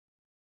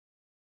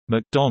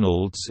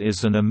McDonald's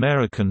is an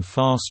American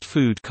fast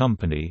food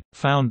company,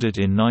 founded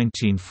in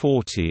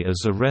 1940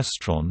 as a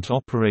restaurant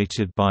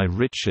operated by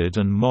Richard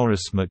and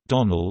Morris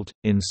McDonald,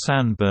 in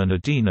San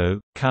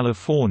Bernardino,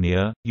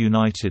 California,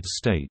 United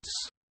States.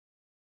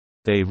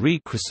 They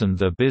rechristened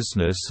their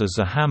business as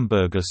a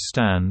hamburger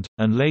stand,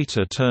 and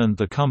later turned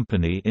the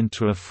company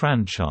into a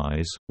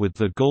franchise, with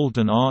the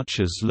Golden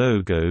Arches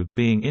logo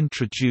being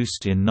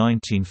introduced in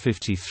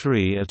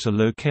 1953 at a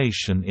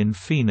location in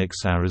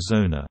Phoenix,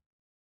 Arizona.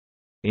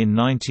 In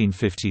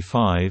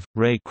 1955,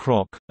 Ray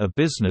Kroc, a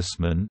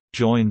businessman,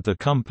 joined the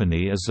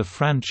company as a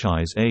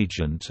franchise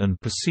agent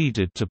and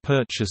proceeded to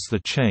purchase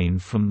the chain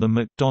from the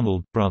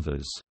McDonald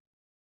brothers.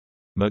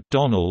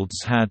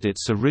 McDonald's had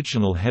its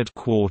original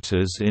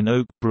headquarters in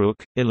Oak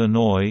Brook,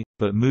 Illinois,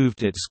 but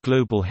moved its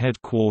global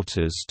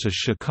headquarters to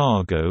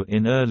Chicago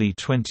in early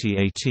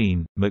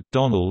 2018.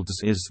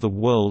 McDonald's is the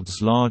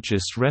world's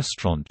largest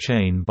restaurant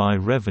chain by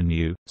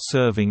revenue,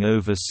 serving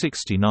over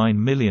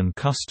 69 million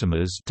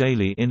customers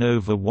daily in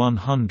over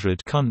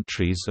 100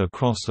 countries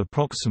across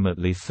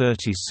approximately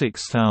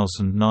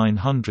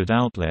 36,900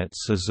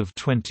 outlets as of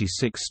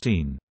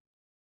 2016.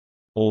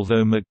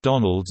 Although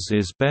McDonald's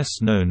is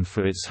best known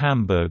for its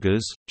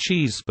hamburgers,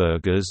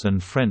 cheeseburgers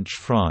and French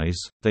fries,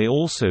 they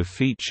also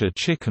feature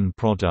chicken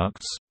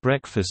products,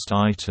 breakfast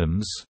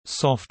items,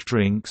 soft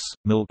drinks,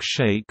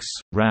 milkshakes,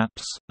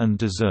 wraps, and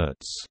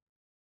desserts.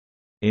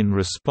 In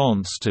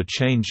response to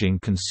changing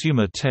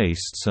consumer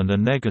tastes and a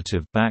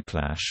negative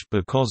backlash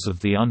because of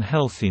the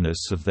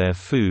unhealthiness of their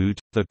food,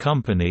 the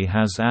company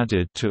has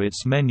added to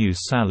its menu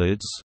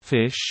salads,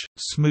 fish,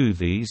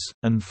 smoothies,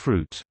 and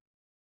fruit.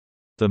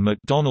 The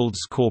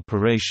McDonald's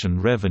Corporation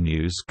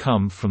revenues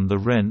come from the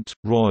rent,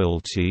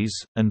 royalties,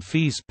 and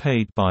fees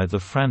paid by the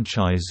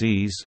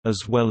franchisees,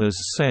 as well as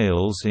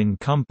sales in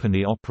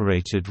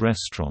company-operated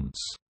restaurants.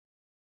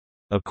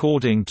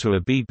 According to a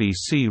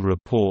BBC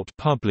report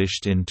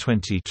published in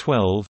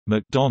 2012,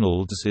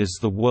 McDonald's is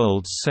the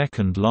world's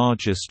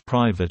second-largest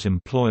private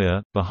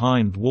employer,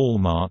 behind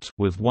Walmart,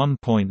 with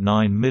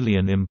 1.9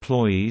 million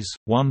employees,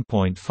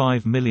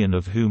 1.5 million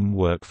of whom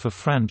work for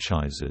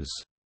franchises.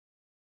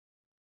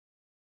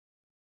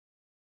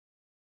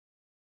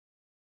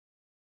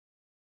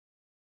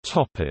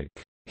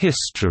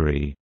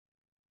 History.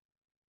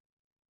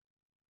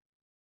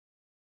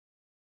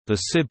 The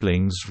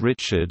siblings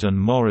Richard and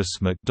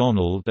Morris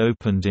McDonald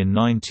opened in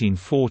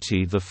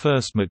 1940 the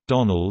first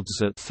McDonald's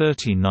at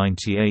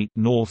 1398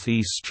 North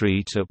E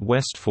Street at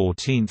West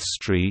 14th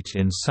Street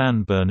in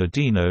San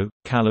Bernardino,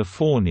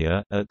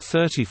 California at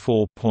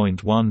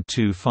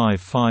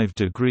 34.1255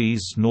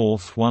 degrees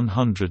north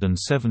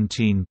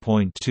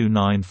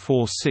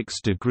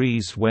 117.2946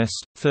 degrees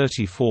west,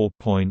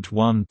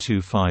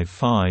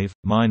 34.1255,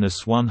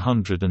 minus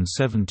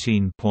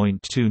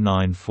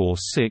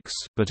 117.2946,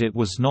 but it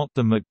was not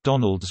the McDonald's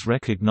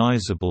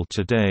recognizable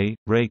today.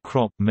 Ray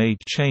Kroc made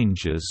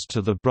changes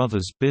to the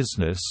brothers'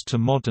 business to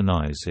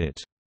modernize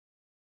it.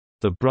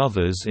 The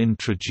brothers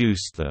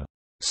introduced the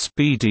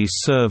Speedy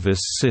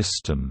Service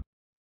System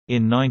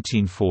in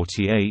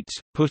 1948,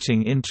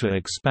 putting into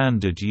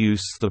expanded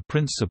use the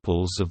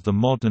principles of the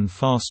modern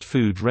fast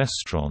food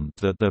restaurant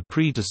that their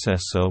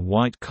predecessor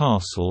White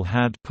Castle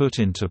had put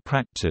into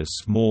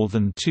practice more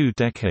than 2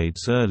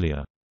 decades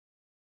earlier.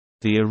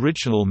 The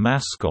original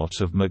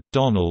mascot of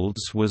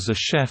McDonald's was a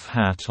chef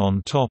hat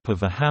on top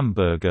of a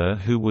hamburger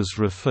who was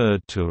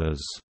referred to as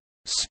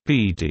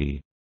Speedy.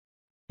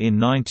 In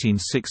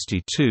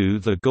 1962,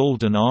 the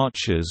Golden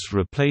Arches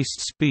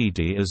replaced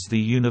Speedy as the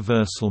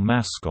universal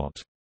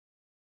mascot.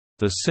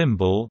 The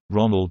symbol,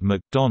 Ronald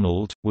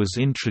McDonald, was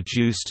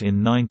introduced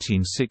in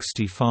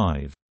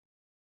 1965.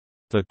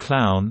 The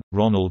clown,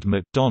 Ronald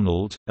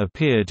McDonald,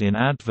 appeared in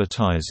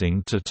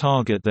advertising to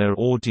target their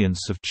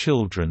audience of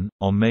children.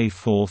 On May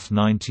 4,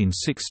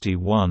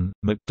 1961,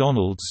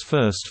 McDonald's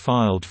first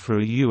filed for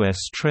a U.S.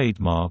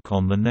 trademark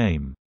on the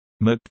name,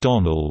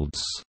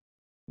 McDonald's,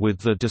 with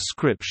the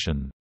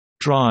description,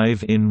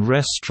 "Drive-in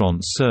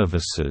restaurant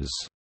services,"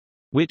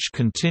 which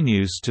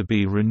continues to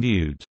be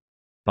renewed.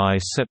 By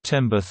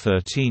September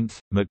 13,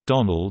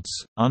 McDonald's,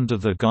 under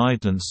the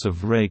guidance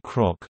of Ray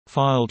Kroc,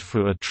 filed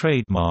for a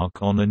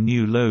trademark on a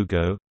new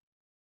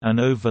logo—an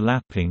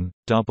overlapping,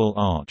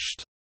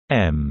 double-arched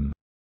M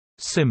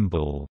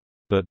symbol.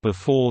 But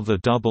before the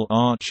double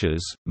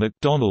arches,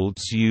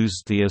 McDonald's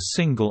used a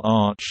single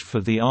arch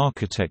for the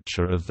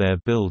architecture of their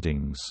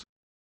buildings.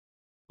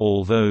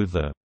 Although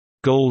the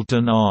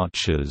Golden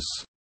Arches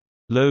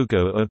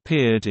logo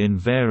appeared in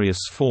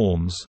various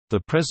forms, the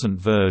present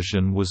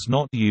version was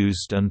not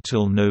used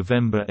until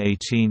November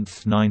 18,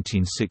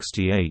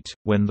 1968,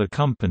 when the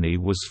company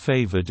was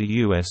favored a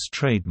U.S.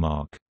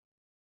 trademark.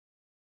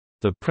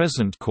 The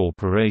present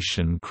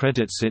corporation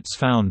credits its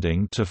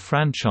founding to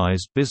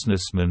franchise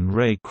businessman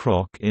Ray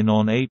Kroc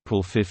on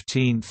April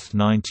 15,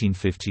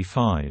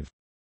 1955.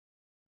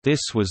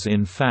 This was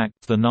in fact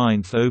the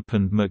 9th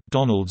opened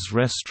McDonald's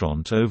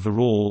restaurant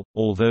overall,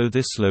 although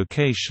this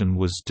location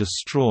was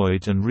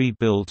destroyed and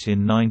rebuilt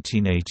in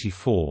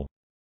 1984.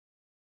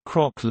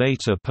 Kroc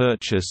later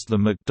purchased the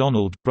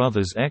McDonald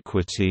brothers'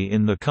 equity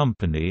in the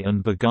company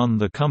and begun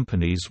the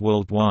company's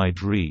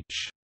worldwide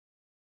reach.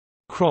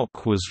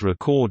 Kroc was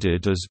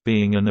recorded as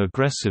being an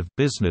aggressive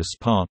business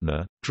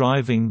partner,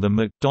 driving the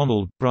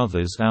McDonald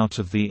brothers out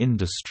of the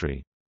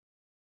industry.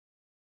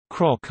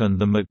 Kroc and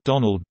the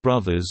McDonald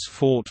brothers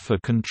fought for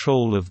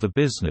control of the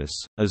business,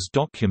 as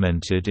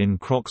documented in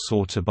Kroc's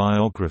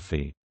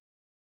autobiography.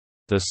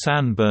 The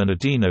San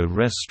Bernardino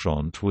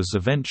restaurant was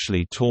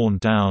eventually torn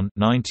down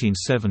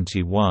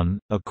 1971,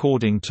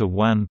 according to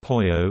Juan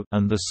Pollo,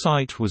 and the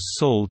site was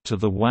sold to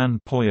the Juan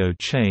Pollo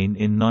chain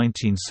in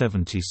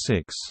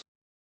 1976.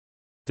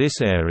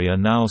 This area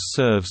now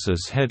serves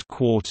as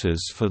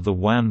headquarters for the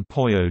Juan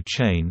Pollo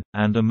chain,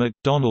 and a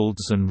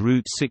McDonald's and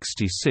Route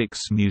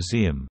 66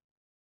 museum.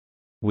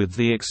 With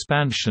the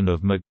expansion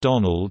of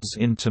McDonald's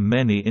into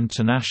many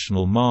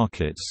international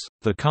markets,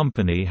 the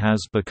company has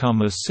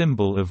become a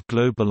symbol of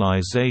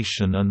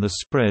globalization and the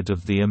spread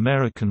of the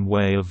American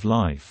way of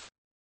life.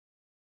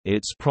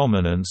 Its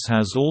prominence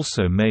has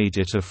also made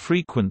it a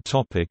frequent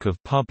topic of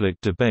public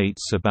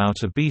debates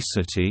about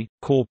obesity,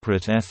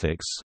 corporate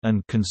ethics,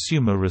 and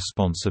consumer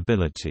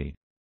responsibility.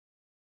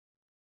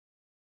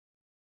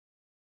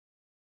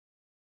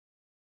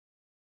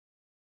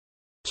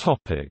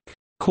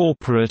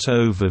 Corporate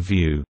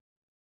overview.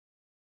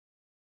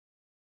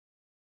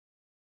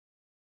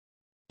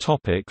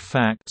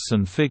 Facts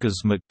and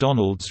figures.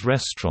 McDonald's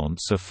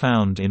restaurants are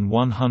found in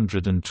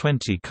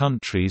 120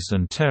 countries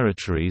and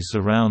territories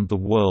around the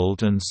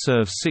world and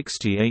serve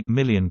 68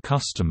 million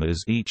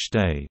customers each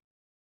day.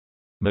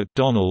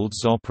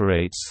 McDonald's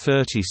operates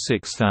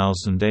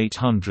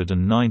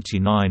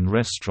 36,899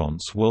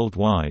 restaurants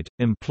worldwide,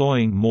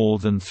 employing more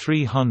than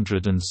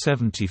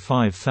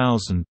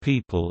 375,000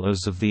 people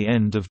as of the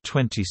end of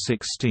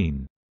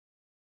 2016.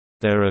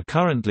 There are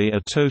currently a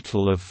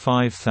total of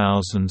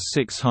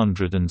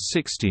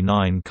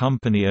 5,669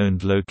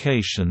 company-owned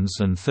locations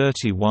and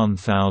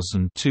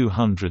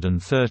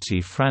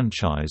 31,230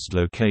 franchised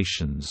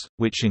locations,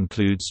 which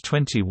includes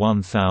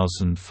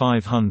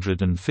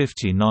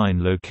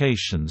 21,559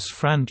 locations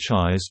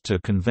franchised to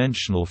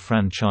conventional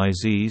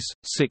franchisees,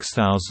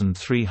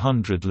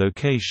 6,300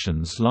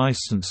 locations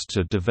licensed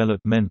to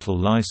developmental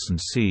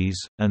licensees,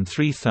 and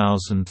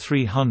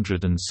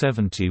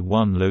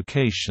 3,371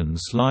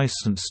 locations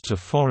licensed to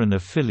foreign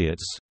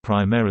affiliates,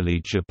 primarily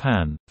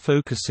Japan.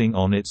 Focusing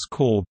on its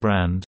core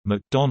brand,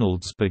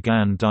 McDonald's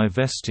began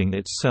divesting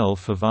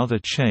itself of other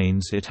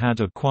chains it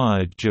had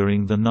acquired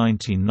during the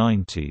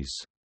 1990s.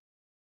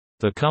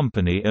 The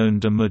company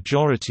owned a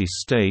majority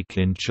stake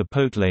in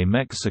Chipotle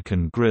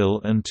Mexican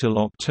Grill until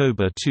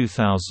October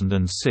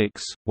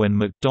 2006, when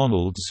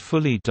McDonald's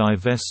fully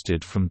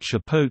divested from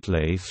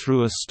Chipotle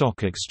through a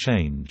stock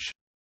exchange.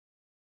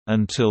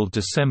 Until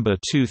December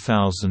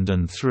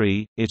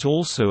 2003, it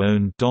also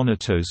owned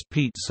Donato's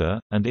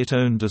Pizza, and it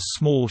owned a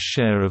small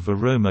share of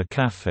Aroma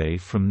Cafe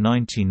from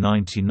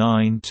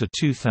 1999 to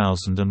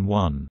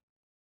 2001.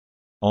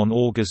 On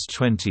August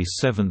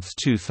 27,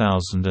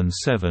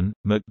 2007,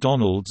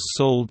 McDonald's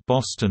sold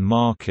Boston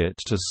Market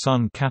to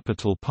Sun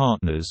Capital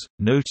Partners.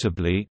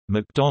 Notably,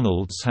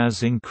 McDonald's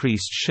has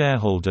increased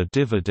shareholder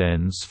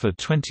dividends for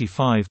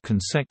 25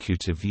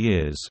 consecutive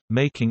years,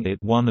 making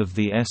it one of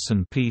the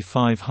S&P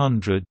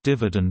 500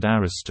 dividend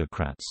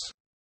aristocrats.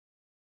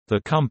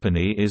 The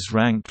company is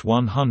ranked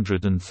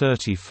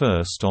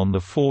 131st on the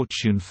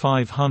Fortune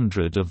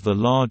 500 of the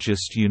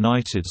largest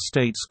United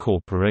States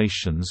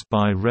corporations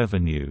by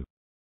revenue.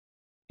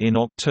 In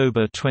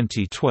October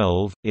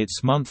 2012,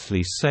 its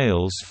monthly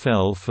sales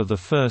fell for the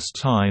first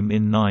time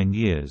in 9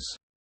 years.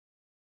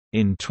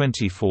 In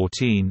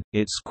 2014,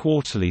 its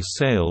quarterly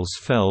sales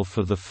fell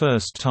for the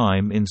first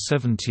time in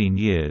 17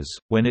 years,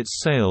 when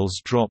its sales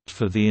dropped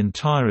for the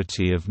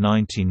entirety of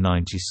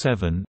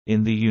 1997.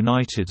 In the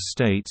United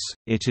States,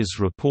 it is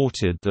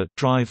reported that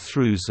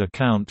drive-thrus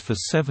account for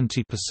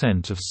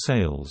 70% of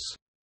sales.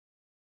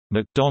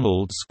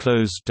 McDonald's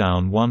closed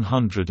down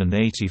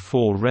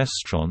 184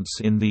 restaurants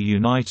in the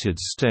United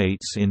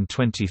States in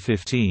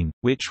 2015,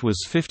 which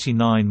was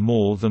 59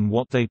 more than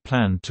what they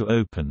planned to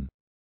open.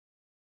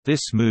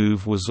 This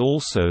move was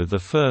also the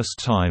first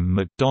time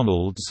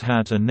McDonald's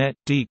had a net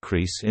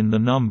decrease in the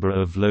number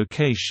of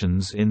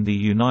locations in the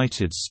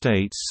United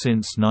States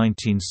since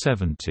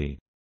 1970.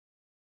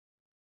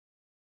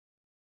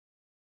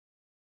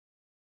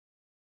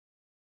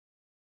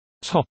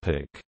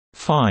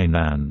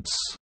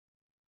 Finance.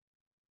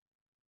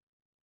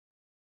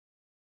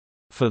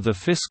 For the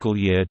fiscal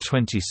year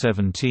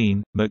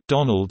 2017,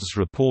 McDonald's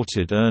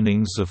reported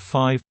earnings of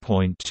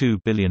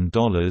 $5.2 billion,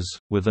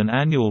 with an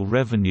annual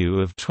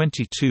revenue of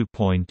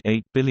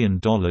 $22.8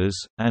 billion,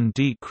 and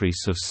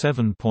decrease of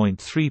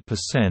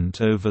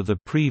 7.3% over the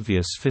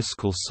previous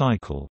fiscal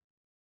cycle.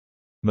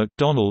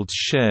 McDonald's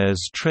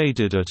shares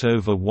traded at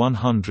over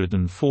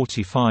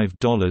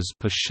 $145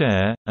 per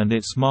share, and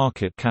its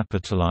market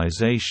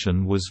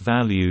capitalization was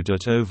valued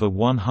at over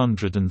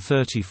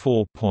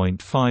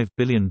 $134.5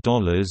 billion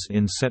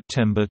in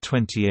September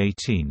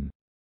 2018.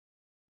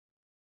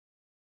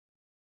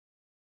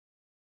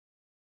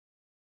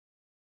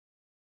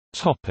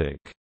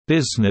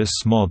 Business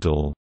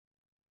model.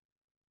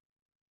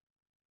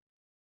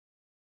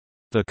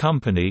 The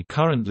company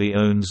currently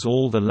owns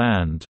all the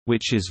land,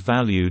 which is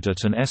valued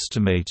at an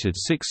estimated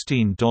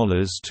 $16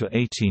 to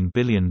 $18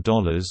 billion,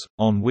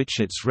 on which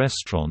its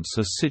restaurants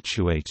are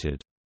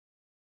situated.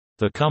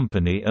 The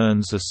company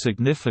earns a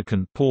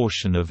significant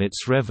portion of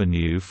its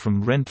revenue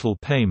from rental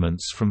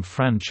payments from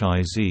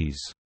franchisees.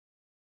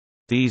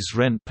 These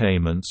rent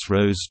payments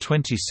rose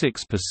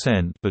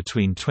 26%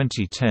 between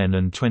 2010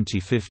 and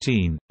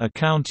 2015,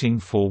 accounting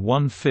for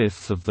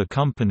 1/5 of the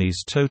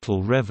company's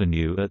total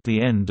revenue at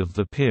the end of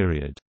the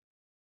period.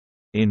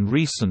 In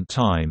recent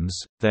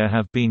times, there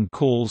have been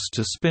calls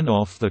to spin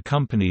off the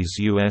company's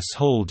U.S.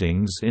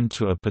 holdings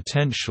into a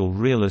potential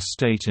real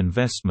estate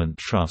investment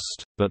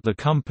trust, but the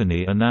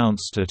company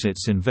announced at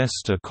its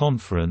investor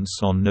conference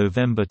on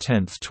November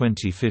 10,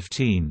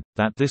 2015,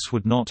 that this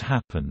would not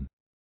happen.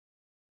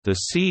 The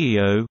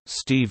CEO,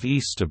 Steve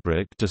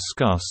Easterbrook,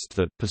 discussed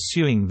that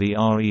pursuing the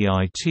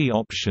REIT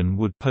option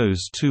would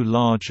pose too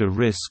large a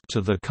risk to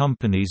the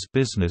company's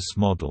business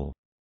model.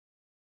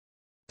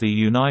 The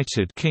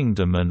United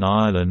Kingdom and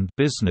Ireland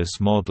business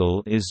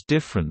model is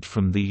different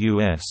from the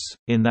US,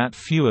 in that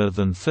fewer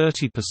than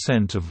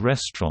 30% of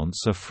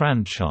restaurants are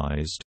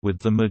franchised, with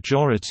the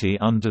majority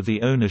under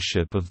the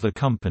ownership of the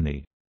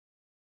company.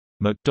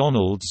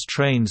 McDonald's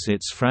trains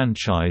its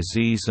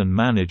franchisees and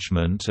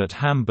management at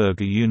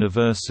Hamburger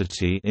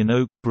University in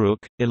Oak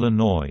Brook,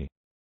 Illinois.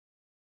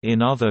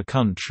 In other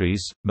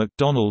countries,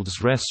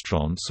 McDonald's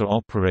restaurants are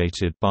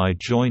operated by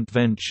joint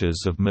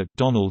ventures of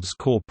McDonald's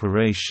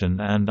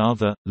Corporation and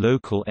other,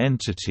 local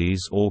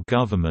entities or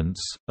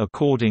governments.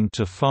 According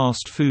to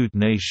Fast Food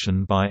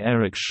Nation by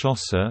Eric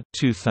Schlosser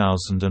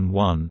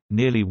 2001,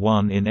 nearly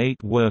 1 in 8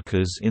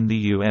 workers in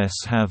the U.S.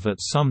 have at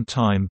some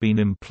time been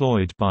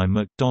employed by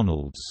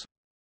McDonald's.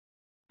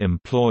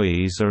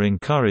 Employees are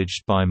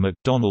encouraged by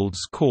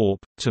McDonald's Corp.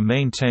 To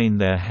maintain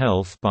their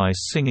health by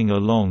singing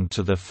along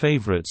to their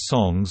favorite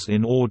songs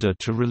in order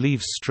to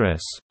relieve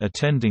stress,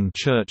 attending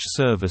church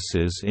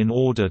services in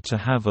order to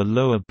have a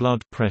lower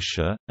blood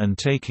pressure, and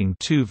taking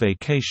 2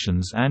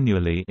 vacations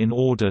annually in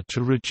order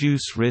to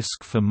reduce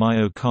risk for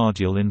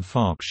myocardial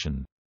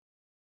infarction.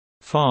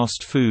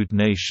 Fast Food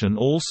Nation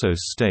also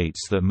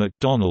states that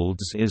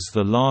McDonald's is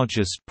the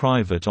largest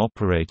private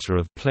operator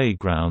of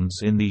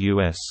playgrounds in the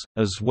U.S.,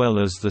 as well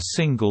as the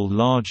single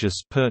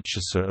largest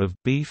purchaser of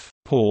beef,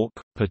 pork,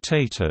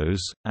 potatoes,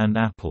 and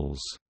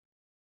apples.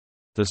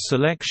 The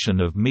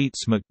selection of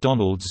meats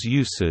McDonald's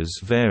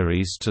uses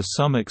varies to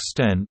some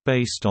extent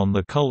based on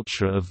the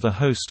culture of the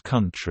host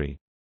country.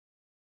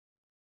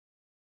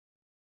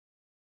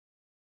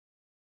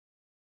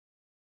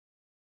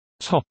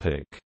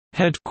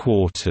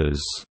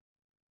 Headquarters.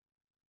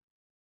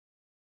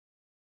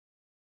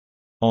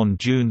 On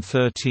June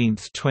 13,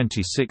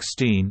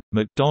 2016,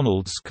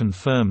 McDonald's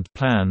confirmed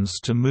plans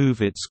to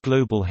move its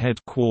global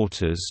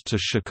headquarters to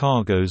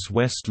Chicago's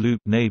West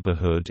Loop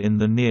neighborhood in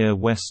the near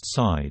West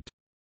Side.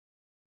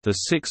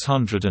 The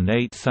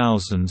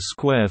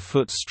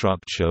 608,000-square-foot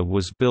structure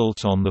was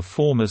built on the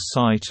former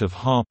site of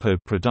Harpo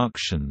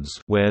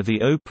Productions, where The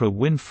Oprah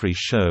Winfrey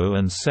Show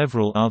and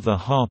several other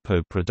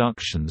Harpo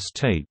productions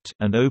taped,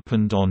 and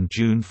opened on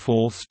June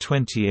 4,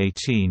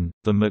 2018.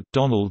 The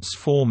McDonald's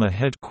former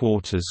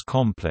headquarters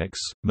complex,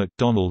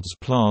 McDonald's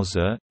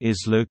Plaza,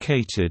 is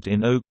located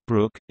in Oak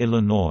Brook,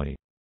 Illinois.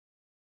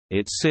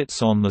 It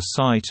sits on the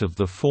site of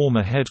the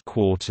former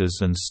headquarters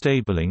and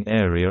stabling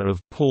area of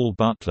Paul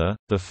Butler,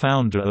 the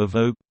founder of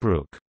Oak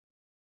Brook.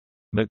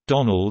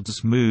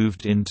 McDonald's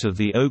moved into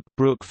the Oak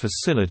Brook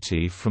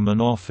facility from an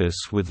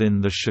office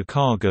within the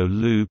Chicago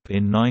Loop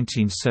in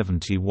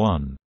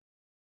 1971.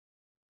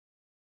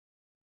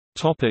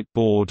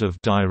 Board of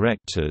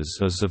Directors.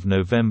 As of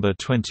November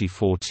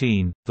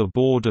 2014, the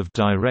Board of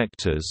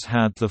Directors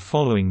had the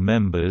following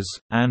members: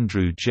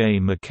 Andrew J.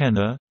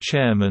 McKenna,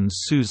 Chairman;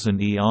 Susan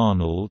E.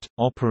 Arnold,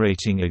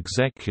 Operating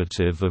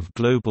Executive of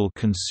Global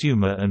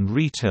Consumer and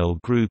Retail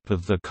Group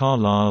of the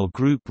Carlyle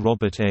Group;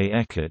 Robert A.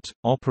 Eckert,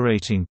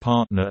 Operating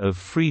Partner of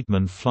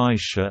Friedman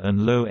Fleischer &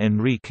 Lowe;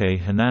 Enrique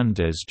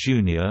Hernandez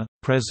Jr.,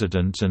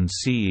 President and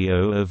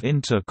CEO of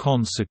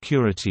Intercon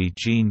Security;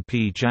 Gene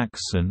P.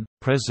 Jackson,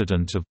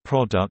 President of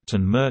Product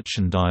and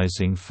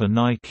Merchandising for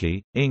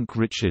Nike, Inc.;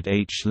 Richard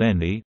H.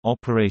 Lenny,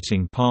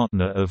 Operating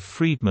Partner of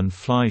Friedman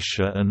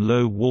Fleischer &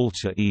 Lowe;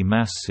 Walter E.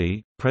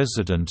 Massey,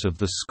 President of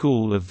the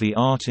School of the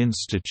Art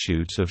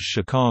Institute of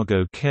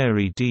Chicago;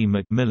 Carey D.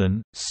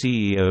 McMillan,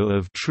 CEO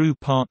of True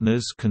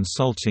Partners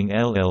Consulting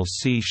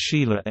LLC;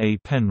 Sheila A.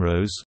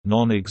 Penrose,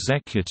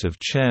 Non-Executive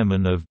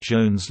Chairman of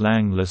Jones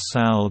Lang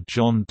LaSalle;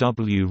 John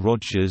W.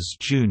 Rogers,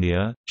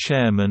 Jr.,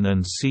 Chairman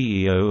and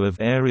CEO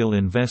of Ariel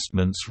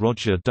Investments;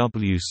 Roger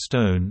W.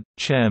 Stone,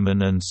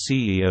 Chairman and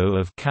CEO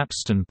of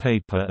Capstan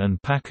Paper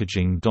and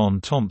Packaging; Don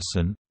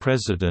Thompson,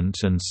 President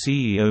and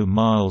CEO;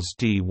 Miles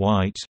D.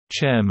 White,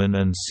 Chairman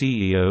and and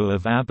CEO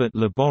of Abbott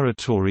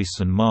Laboratories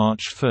on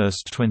March 1,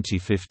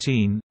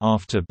 2015,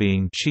 after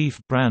being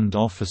Chief Brand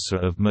Officer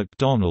of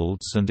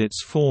McDonald's and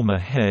its former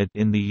head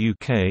in the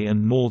UK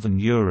and Northern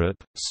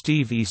Europe.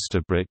 Steve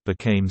Easterbrook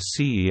became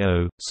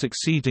CEO,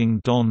 succeeding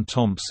Don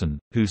Thompson,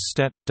 who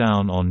stepped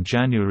down on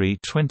January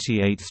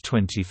 28,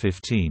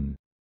 2015.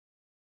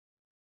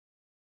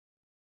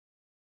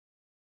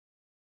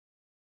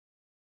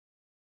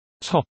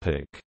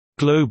 Topic: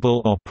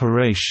 Global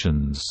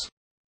operations.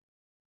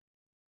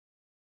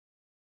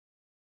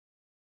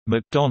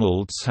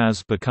 McDonald's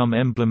has become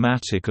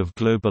emblematic of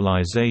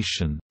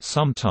globalization,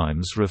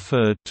 sometimes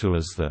referred to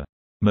as the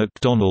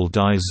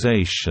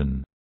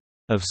McDonaldization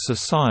of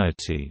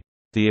society.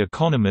 The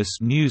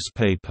Economist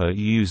newspaper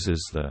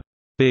uses the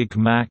Big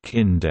Mac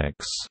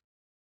Index,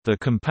 the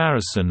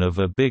comparison of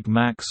a Big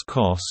Mac's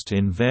cost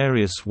in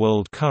various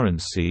world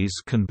currencies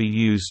can be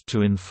used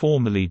to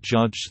informally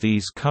judge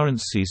these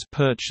currencies'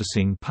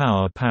 purchasing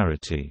power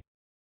parity.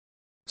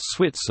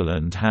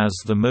 Switzerland has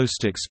the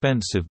most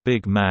expensive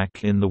Big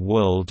Mac in the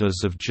world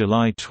as of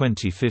July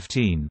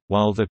 2015,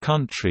 while the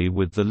country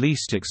with the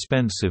least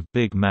expensive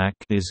Big Mac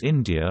is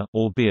India,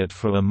 albeit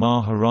for a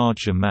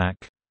Maharaja Mac.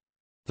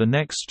 The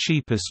next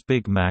cheapest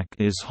Big Mac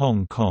is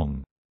Hong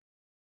Kong.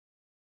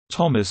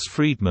 Thomas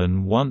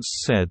Friedman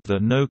once said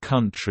that no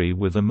country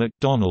with a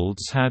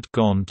McDonald's had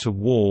gone to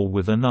war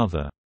with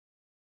another.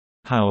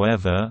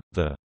 However,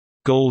 the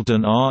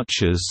Golden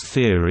Arches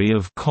theory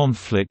of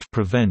conflict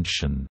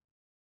prevention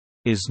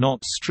is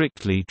not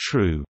strictly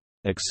true.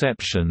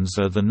 Exceptions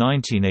are the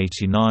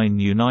 1989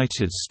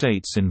 United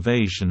States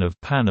invasion of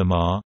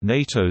Panama,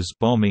 NATO's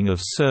bombing of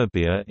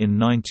Serbia in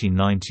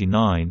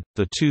 1999,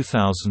 the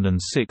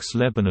 2006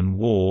 Lebanon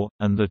War,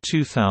 and the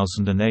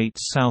 2008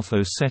 South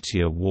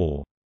Ossetia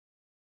War.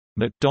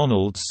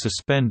 McDonald's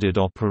suspended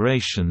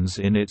operations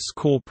in its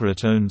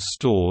corporate-owned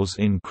stores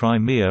in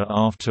Crimea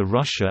after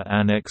Russia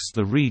annexed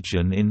the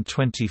region in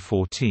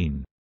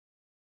 2014.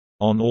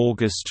 On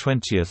August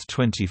 20,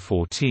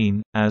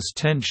 2014, as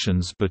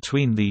tensions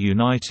between the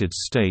United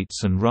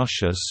States and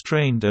Russia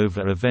strained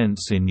over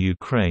events in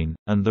Ukraine,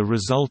 and the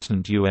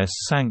resultant U.S.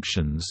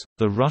 sanctions,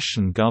 the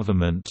Russian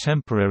government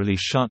temporarily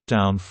shut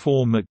down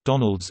 4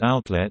 McDonald's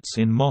outlets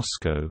in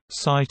Moscow,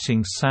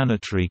 citing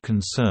sanitary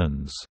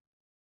concerns.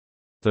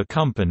 The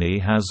company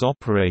has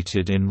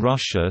operated in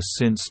Russia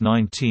since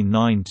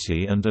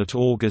 1990 and at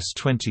August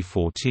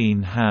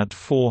 2014 had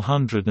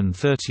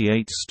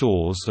 438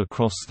 stores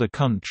across the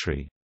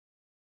country.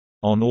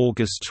 On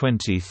August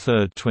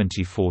 23,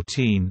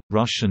 2014,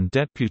 Russian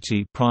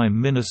Deputy Prime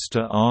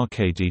Minister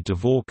Arkady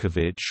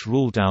Dvorkovich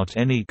ruled out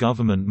any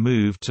government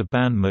move to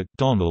ban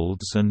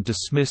McDonald's and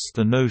dismissed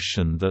the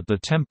notion that the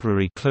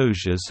temporary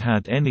closures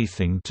had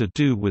anything to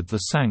do with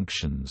the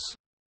sanctions.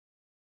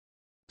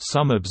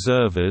 Some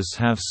observers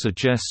have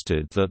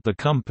suggested that the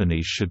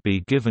company should be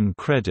given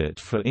credit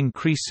for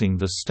increasing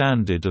the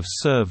standard of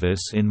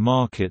service in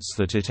markets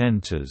that it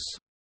enters.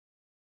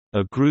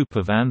 A group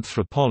of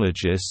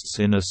anthropologists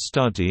in a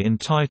study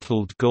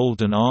entitled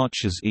Golden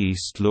Arches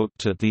East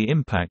looked at the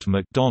impact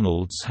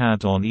McDonald's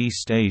had on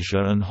East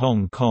Asia and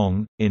Hong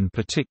Kong, in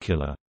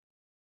particular.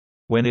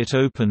 When it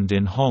opened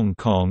in Hong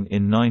Kong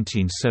in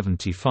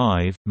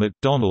 1975,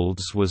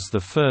 McDonald's was the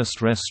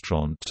first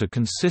restaurant to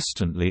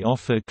consistently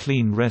offer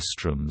clean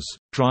restrooms,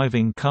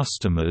 driving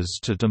customers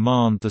to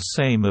demand the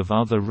same of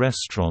other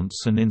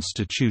restaurants and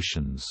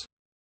institutions.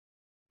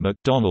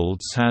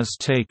 McDonald's has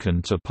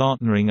taken to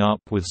partnering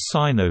up with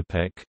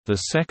Sinopec, the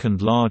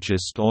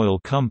second-largest oil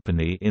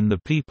company in the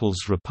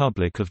People's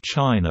Republic of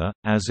China,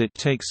 as it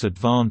takes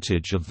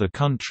advantage of the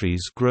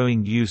country's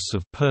growing use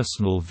of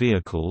personal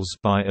vehicles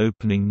by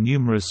opening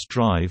numerous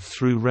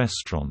drive-through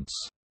restaurants.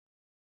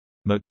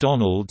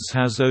 McDonald's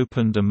has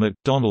opened a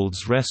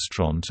McDonald's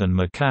restaurant and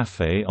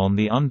McCafé on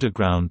the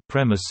underground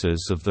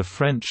premises of the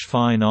French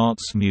Fine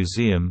Arts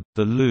Museum,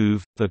 the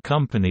Louvre. The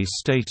company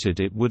stated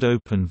it would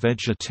open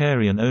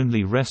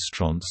vegetarian-only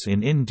restaurants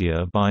in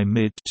India by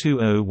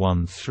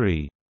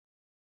mid-2013.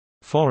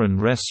 Foreign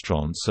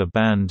restaurants are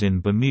banned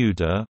in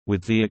Bermuda,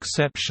 with the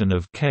exception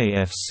of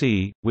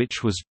KFC,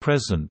 which was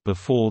present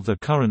before the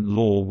current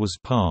law was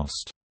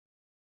passed.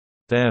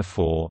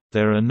 Therefore,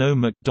 there are no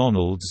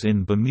McDonald's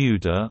in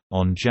Bermuda.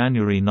 On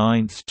January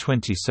 9,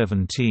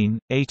 2017,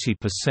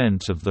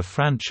 80% of the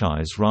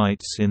franchise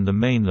rights in the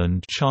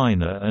mainland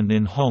China and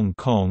in Hong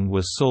Kong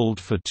were sold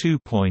for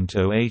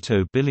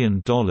 $2.080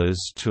 billion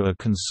to a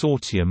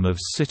consortium of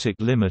CITIC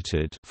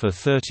Limited for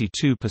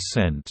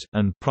 32%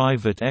 and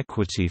private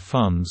equity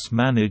funds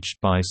managed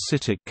by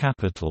CITIC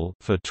Capital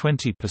for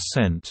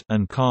 20%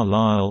 and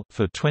Carlyle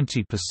for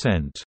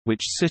 20%,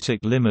 which CITIC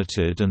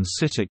Limited and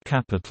CITIC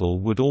Capital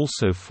would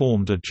also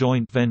formed a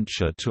joint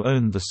venture to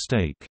own the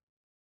stake.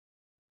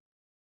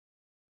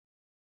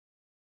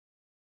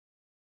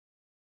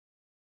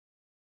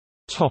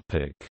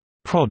 Topic: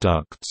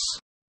 Products.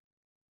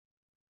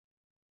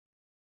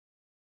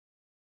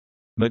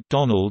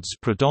 McDonald's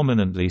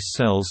predominantly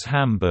sells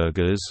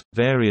hamburgers,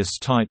 various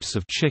types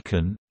of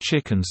chicken,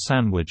 chicken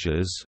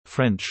sandwiches,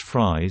 French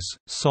fries,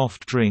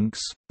 soft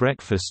drinks,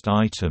 breakfast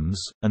items,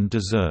 and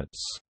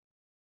desserts.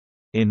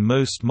 In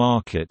most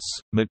markets,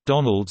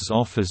 McDonald's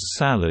offers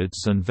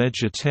salads and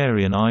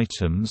vegetarian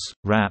items,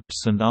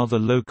 wraps and other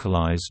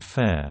localized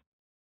fare.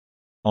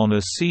 On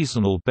a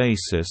seasonal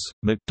basis,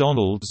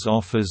 McDonald's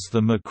offers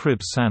the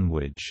McRib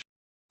sandwich.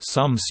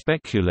 Some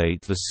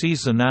speculate the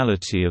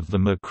seasonality of the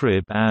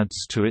McRib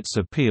adds to its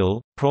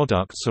appeal.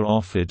 Products are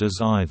offered as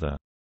either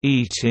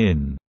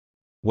eat-in,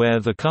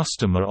 where the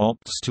customer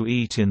opts to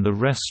eat in the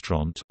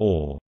restaurant,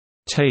 or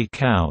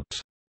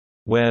take-out,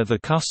 where the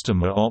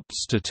customer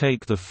opts to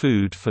take the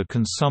food for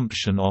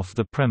consumption off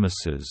the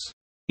premises.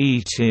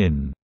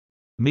 Eat-in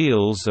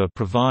meals are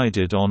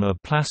provided on a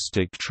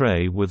plastic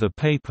tray with a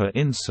paper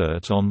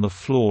insert on the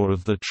floor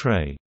of the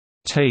tray.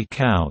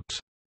 Take-out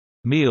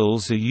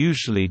meals are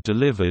usually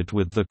delivered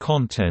with the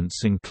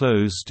contents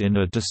enclosed in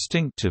a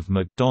distinctive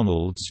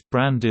McDonald's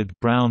branded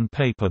brown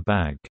paper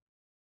bag.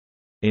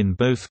 In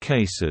both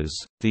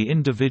cases, the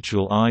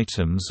individual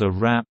items are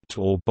wrapped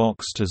or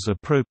boxed as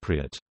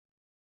appropriate.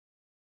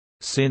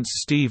 Since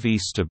Steve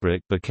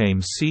Easterbrook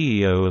became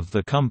CEO of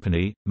the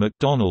company,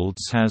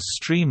 McDonald's has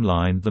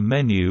streamlined the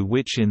menu,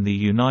 which in the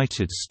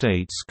United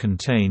States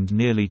contained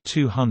nearly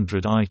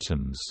 200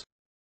 items.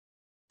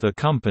 The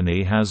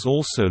company has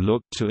also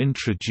looked to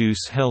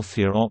introduce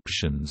healthier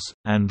options,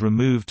 and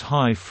removed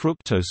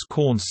high-fructose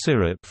corn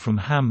syrup from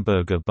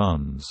hamburger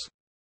buns.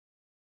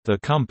 The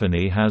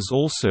company has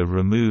also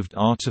removed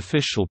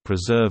artificial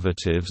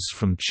preservatives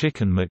from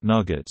Chicken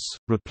McNuggets,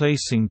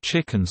 replacing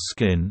chicken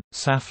skin,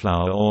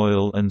 safflower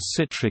oil, and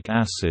citric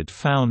acid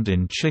found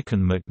in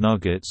Chicken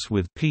McNuggets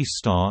with pea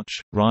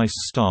starch, rice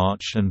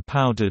starch, and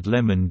powdered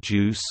lemon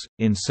juice.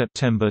 In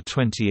September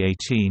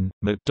 2018,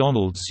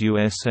 McDonald's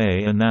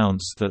USA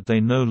announced that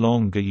they no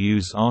longer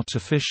use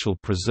artificial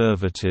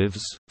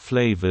preservatives,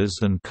 flavors,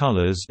 and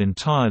colors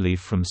entirely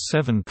from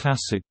 7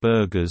 classic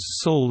burgers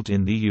sold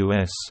in the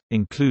U.S.,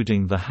 including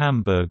the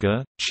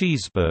hamburger,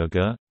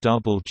 cheeseburger,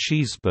 double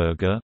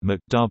cheeseburger,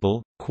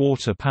 McDouble,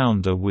 quarter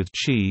pounder with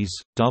cheese,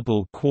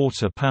 double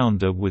quarter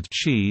pounder with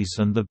cheese,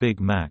 and the Big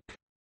Mac.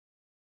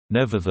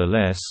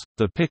 Nevertheless,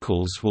 the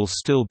pickles will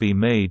still be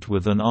made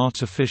with an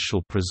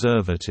artificial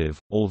preservative,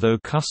 although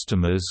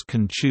customers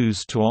can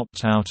choose to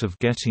opt out of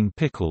getting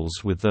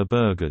pickles with their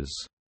burgers.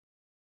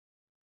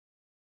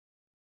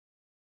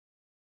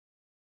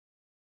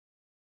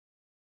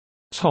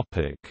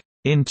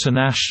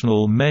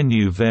 International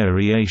menu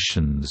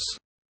variations.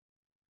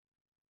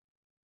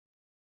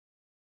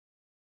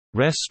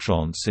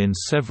 Restaurants in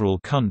several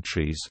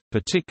countries,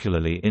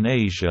 particularly in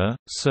Asia,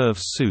 serve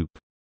soup.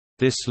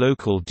 This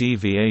local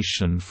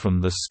deviation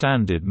from the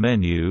standard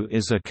menu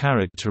is a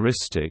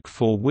characteristic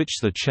for which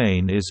the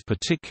chain is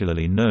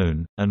particularly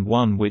known, and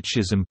one which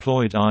is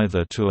employed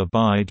either to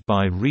abide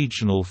by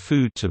regional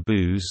food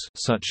taboos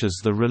such as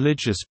the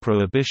religious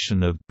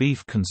prohibition of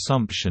beef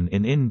consumption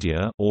in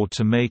India, or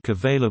to make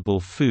available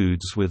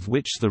foods with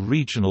which the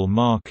regional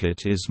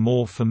market is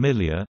more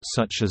familiar,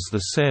 such as the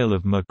sale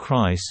of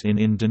McRice in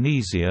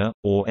Indonesia,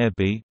 or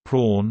ebi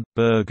prawn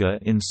burger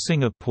in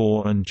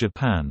Singapore and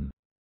Japan.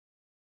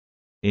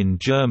 In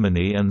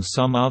Germany and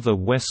some other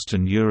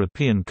Western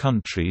European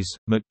countries,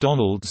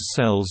 McDonald's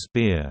sells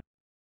beer.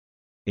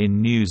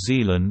 In New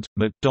Zealand,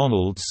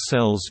 McDonald's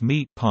sells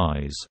meat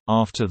pies,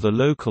 after the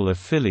local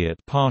affiliate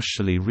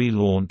partially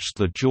relaunched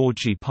the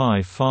Georgie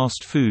Pie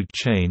fast food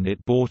chain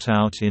it bought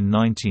out in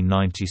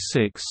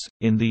 1996.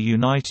 In the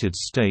United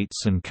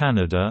States and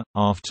Canada,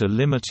 after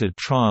limited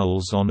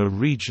trials on a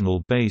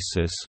regional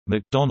basis,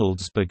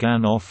 McDonald's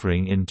began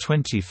offering in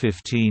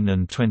 2015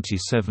 and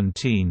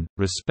 2017,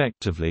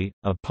 respectively,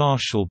 a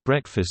partial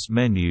breakfast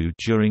menu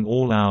during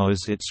all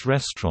hours its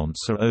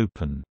restaurants are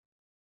open.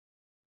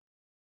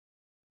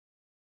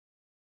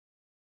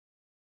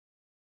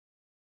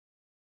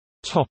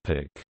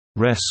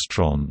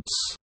 Restaurants.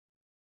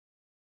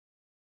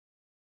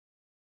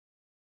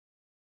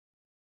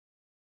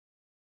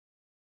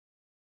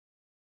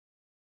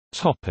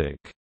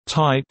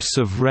 Types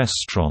of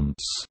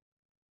restaurants.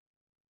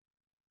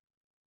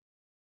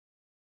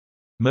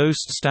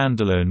 Most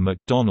standalone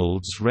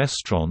McDonald's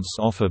restaurants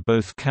offer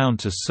both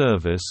counter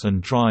service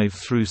and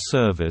drive-through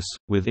service,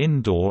 with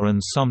indoor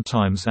and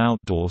sometimes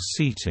outdoor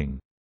seating.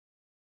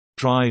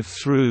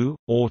 Drive-through,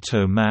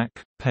 Auto Mac,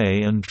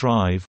 Pay and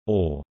Drive,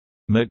 or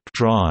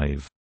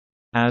McDrive,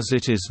 as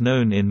it is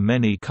known in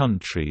many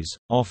countries,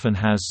 often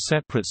has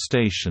separate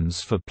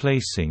stations for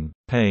placing,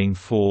 paying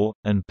for,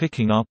 and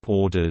picking up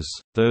orders,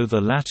 though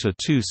the latter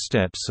two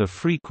steps are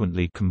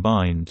frequently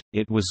combined.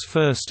 It was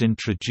first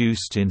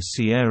introduced in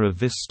Sierra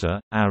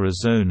Vista,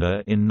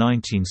 Arizona in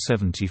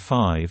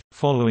 1975,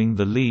 following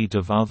the lead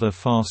of other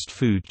fast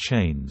food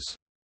chains.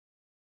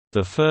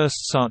 The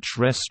first such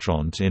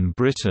restaurant in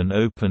Britain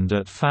opened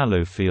at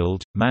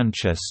Fallowfield,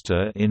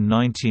 Manchester in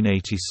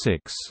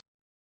 1986.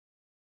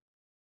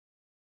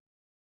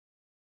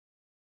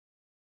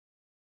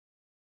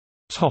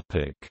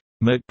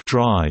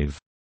 McDrive.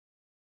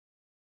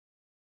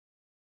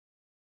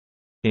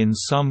 In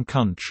some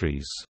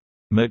countries,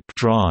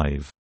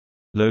 McDrive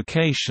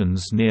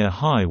locations near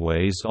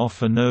highways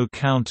offer no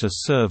counter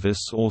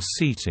service or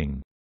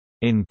seating.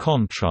 In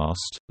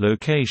contrast,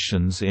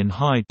 locations in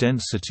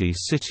high-density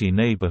city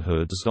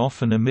neighborhoods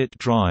often omit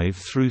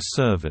drive-through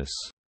service.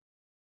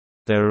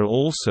 There are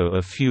also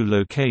a few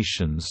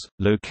locations,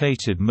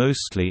 located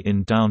mostly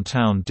in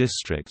downtown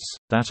districts,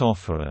 that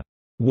offer a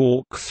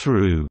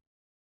walk-through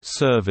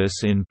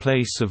service in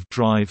place of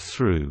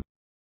drive-through.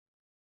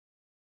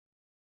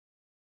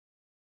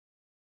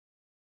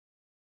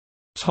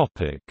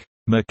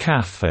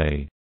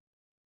 McCafé.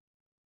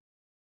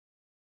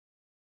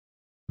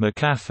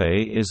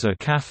 McCafé is a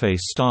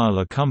café-style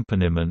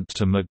accompaniment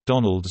to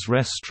McDonald's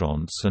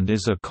restaurants and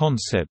is a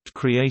concept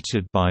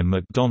created by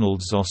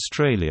McDonald's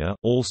Australia,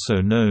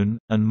 also known,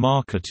 and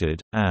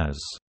marketed, as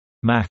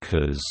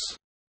Macca's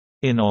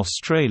in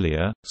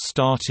Australia,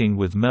 starting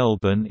with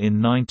Melbourne in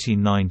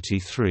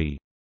 1993.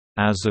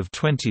 As of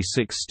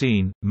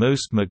 2016,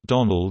 most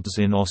McDonald's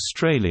in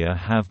Australia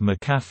have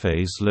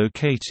McCafés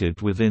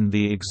located within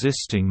the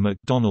existing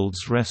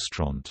McDonald's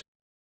restaurant.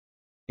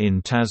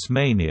 In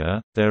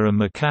Tasmania, there are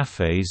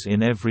McCafés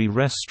in every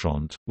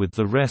restaurant, with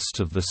the rest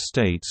of the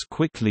states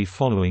quickly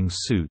following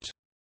suit.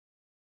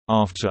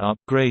 After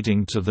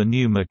upgrading to the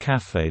new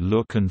McCafé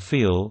look and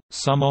feel,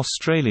 some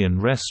Australian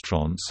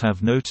restaurants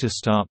have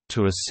noticed up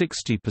to a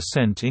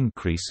 60%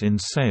 increase in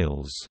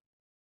sales.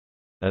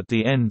 At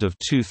the end of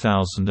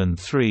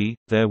 2003,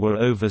 there were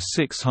over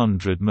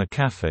 600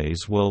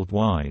 McCafés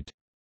worldwide.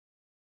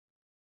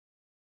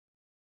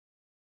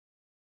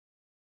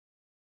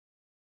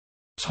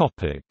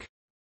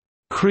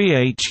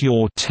 Create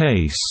your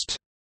taste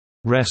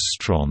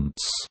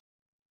restaurants.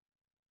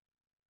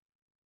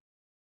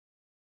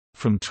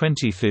 From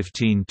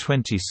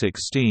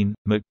 2015–2016,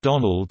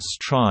 McDonald's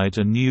tried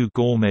a new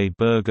gourmet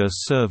burger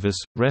service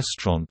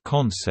restaurant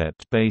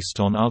concept based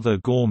on other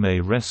gourmet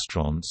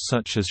restaurants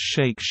such as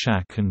Shake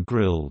Shack and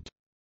Grilled.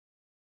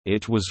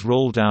 It was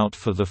rolled out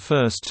for the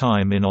first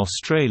time in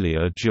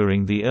Australia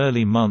during the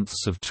early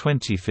months of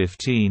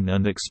 2015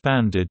 and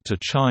expanded to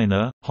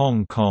China,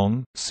 Hong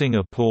Kong,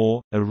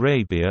 Singapore,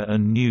 Arabia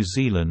and New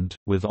Zealand,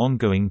 with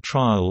ongoing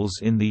trials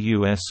in the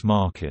US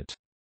market.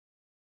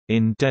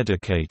 In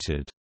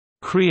dedicated,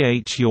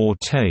 "Create Your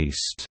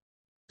Taste"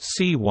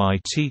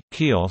 CYT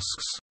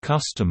kiosks,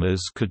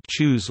 customers could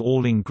choose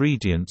all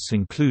ingredients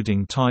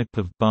including type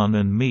of bun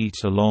and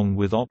meat along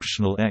with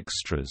optional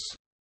extras.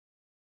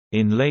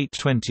 In late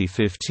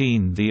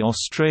 2015 the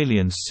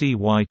Australian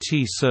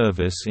CYT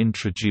service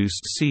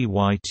introduced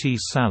CYT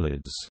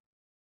salads.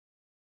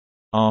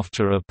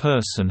 After a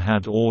person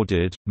had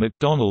ordered,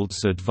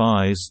 McDonald's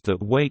advised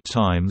that wait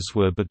times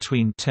were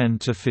between 10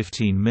 to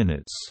 15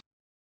 minutes.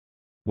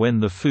 When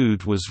the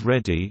food was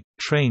ready,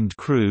 trained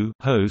crew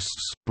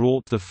hosts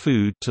brought the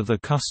food to the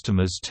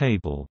customer's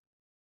table.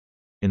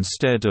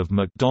 Instead of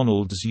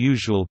McDonald's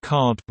usual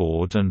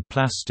cardboard and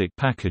plastic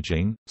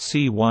packaging,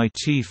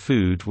 CYT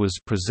food was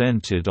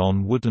presented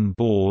on wooden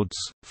boards,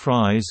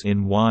 fries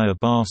in wire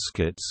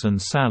baskets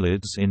and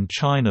salads in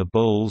china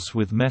bowls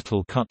with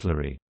metal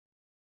cutlery.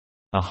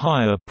 A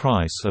higher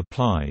price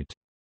applied.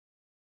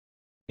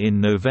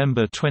 In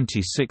November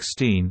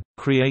 2016,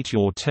 Create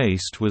Your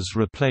Taste was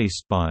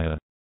replaced by a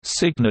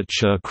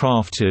signature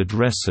crafted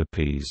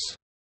recipes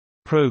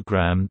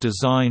program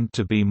designed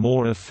to be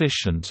more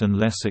efficient and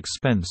less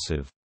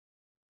expensive.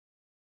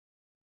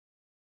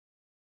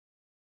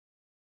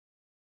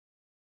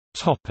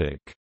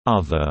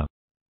 Other.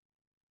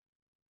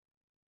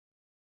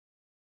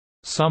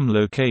 Some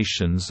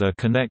locations are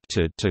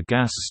connected to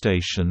gas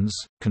stations,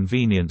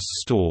 convenience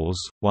stores,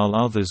 while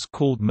others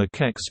called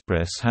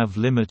McExpress have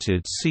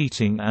limited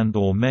seating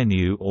and/or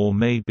menu or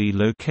may be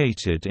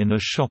located in a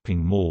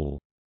shopping mall.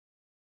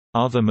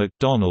 Other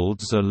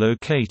McDonald's are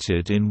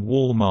located in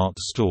Walmart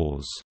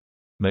stores.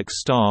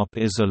 McStop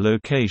is a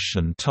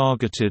location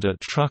targeted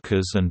at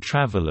truckers and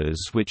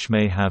travelers which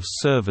may have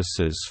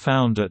services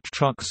found at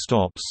truck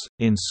stops.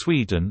 In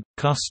Sweden,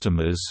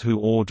 customers who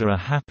order a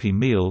Happy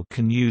Meal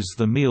can use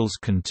the meal's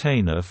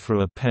container for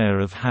a pair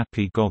of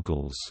Happy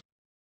goggles.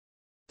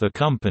 The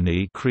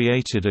company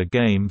created a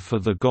game for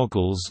the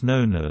goggles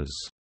known as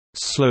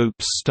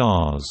Slope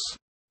Stars.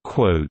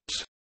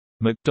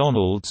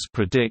 McDonald's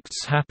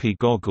predicts Happy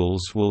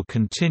goggles will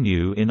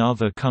continue in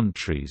other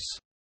countries.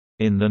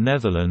 In the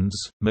Netherlands,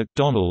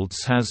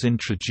 McDonald's has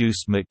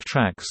introduced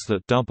McTracks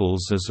that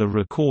doubles as a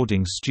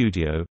recording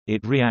studio.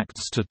 It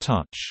reacts to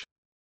touch.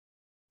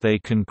 They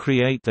can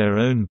create their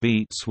own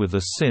beats with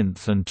a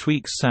synth and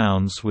tweak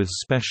sounds with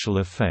special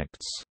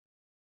effects.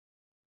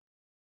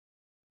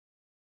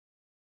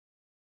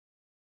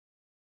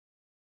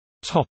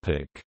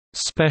 Topic: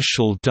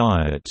 Special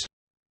diet.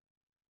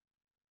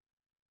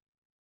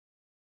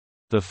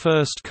 The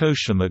first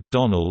kosher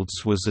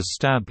McDonald's was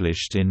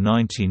established in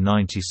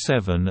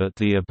 1997 at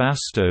the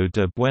Abasto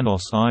de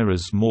Buenos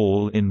Aires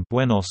Mall in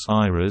Buenos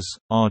Aires,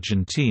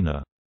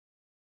 Argentina.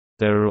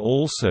 There are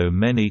also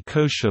many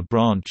kosher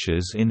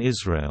branches in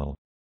Israel.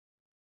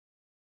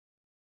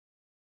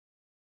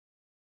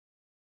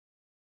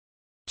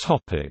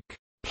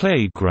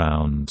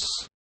 Playgrounds.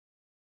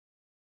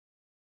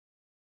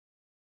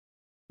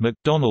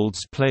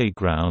 McDonald's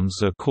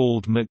playgrounds are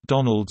called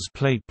McDonald's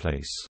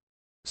Playplace.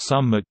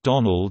 Some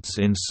McDonald's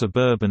in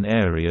suburban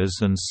areas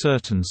and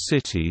certain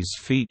cities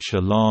feature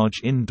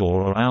large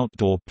indoor or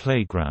outdoor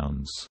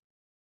playgrounds.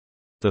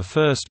 The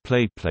first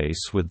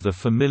playplace with the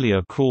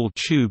familiar crawl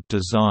tube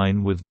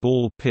design with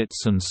ball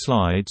pits and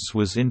slides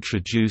was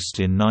introduced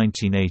in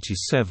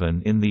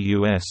 1987 in the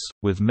US,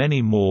 with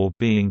many more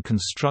being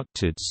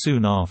constructed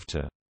soon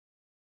after.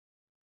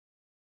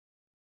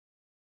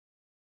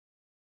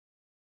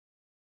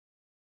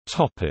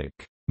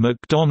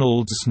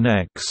 McDonald's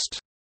Next.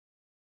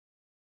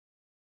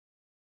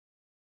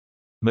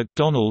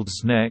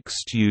 McDonald's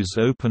Next use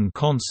open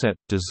concept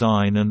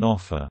design and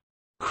offer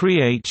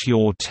 "Create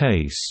Your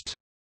Taste"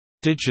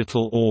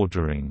 digital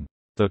ordering.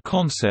 The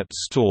concept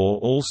store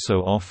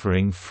also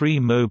offering free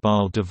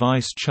mobile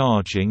device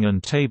charging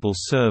and table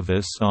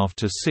service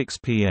after 6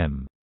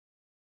 p.m.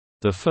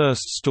 The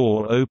first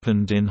store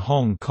opened in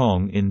Hong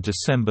Kong in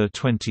December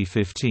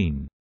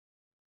 2015.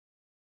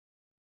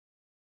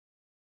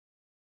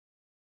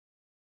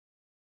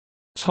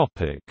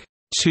 Topic: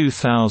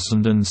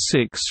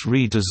 2006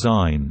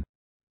 redesign.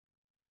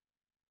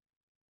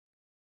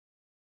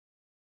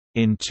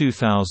 In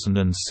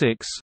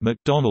 2006,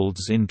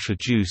 McDonald's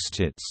introduced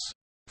its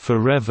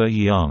 "Forever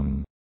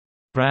Young"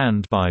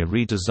 brand by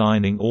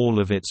redesigning all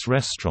of its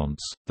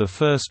restaurants, the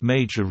first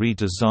major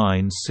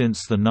redesign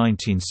since the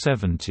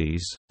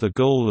 1970s. The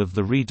goal of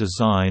the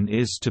redesign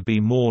is to be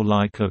more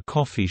like a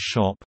coffee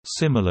shop,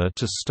 similar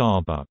to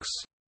Starbucks.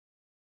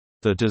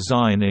 The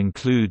design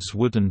includes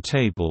wooden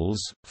tables,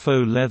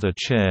 faux leather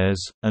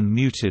chairs, and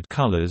muted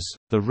colors.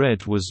 The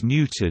red was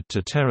muted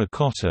to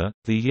terracotta,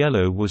 the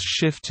yellow was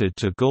shifted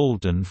to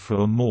golden for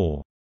a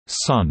more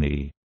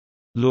sunny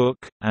look,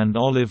 and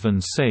olive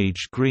and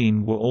sage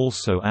green were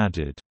also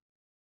added.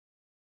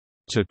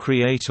 To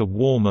create a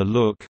warmer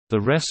look,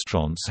 the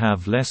restaurants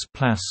have less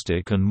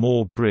plastic and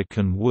more brick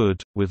and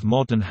wood, with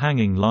modern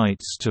hanging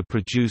lights to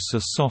produce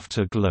a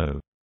softer glow.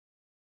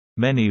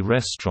 Many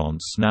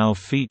restaurants now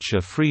feature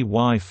free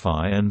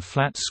Wi-Fi and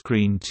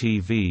flat-screen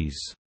TVs.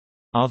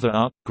 Other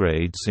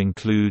upgrades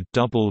include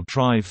double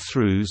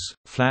drive-thrus,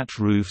 flat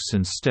roofs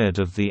instead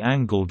of the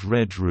angled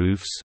red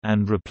roofs,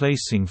 and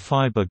replacing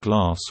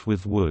fiberglass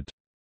with wood.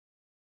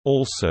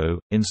 Also,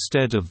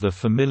 instead of the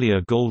familiar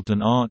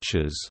golden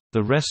arches,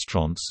 the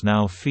restaurants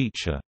now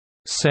feature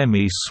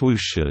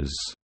semi-swooshes,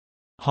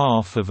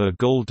 half of a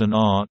golden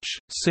arch,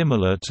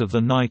 similar to the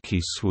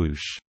Nike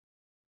swoosh.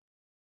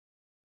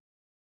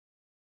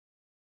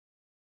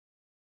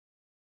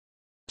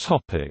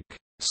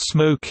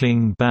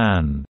 Smoking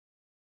ban.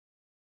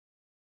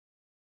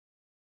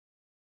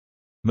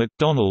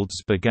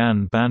 McDonald's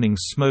began banning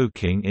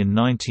smoking in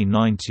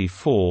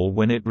 1994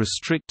 when it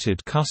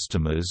restricted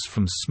customers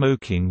from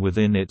smoking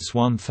within its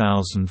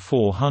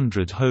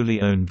 1,400 wholly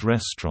owned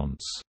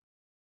restaurants.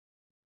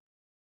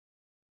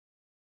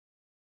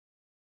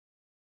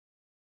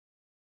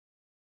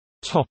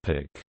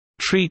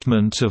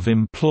 Treatment of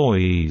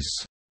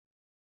employees.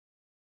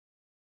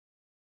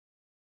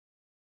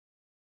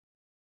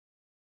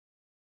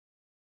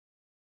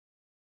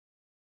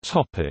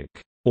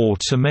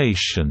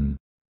 Automation.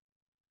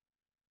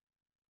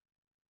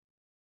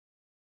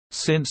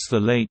 Since the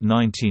late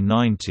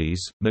 1990s,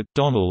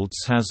 McDonald's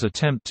has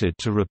attempted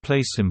to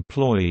replace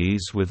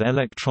employees with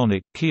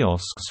electronic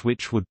kiosks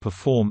which would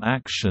perform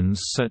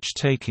actions such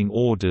taking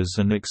orders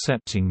and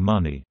accepting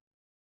money.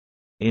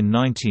 In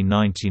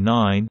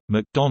 1999,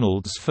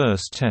 McDonald's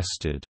first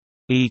tested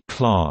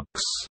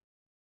e-clerks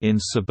in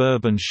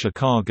suburban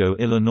Chicago,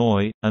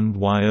 Illinois, and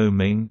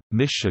Wyoming,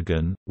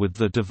 Michigan, with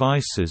the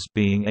devices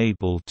being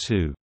able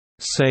to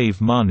save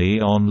money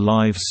on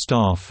live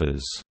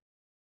staffers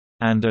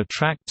and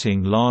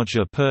attracting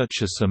larger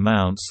purchase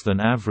amounts than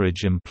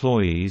average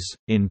employees.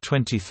 In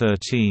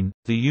 2013,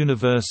 the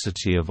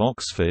University of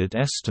Oxford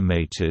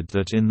estimated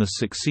that in the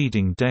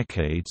succeeding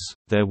decades,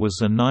 there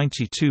was a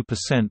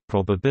 92%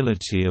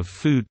 probability of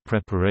food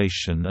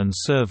preparation and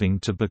serving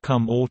to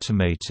become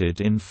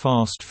automated in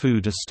fast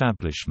food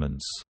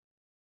establishments.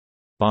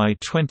 By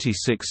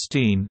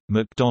 2016,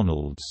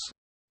 McDonald's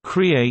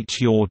 "Create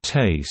Your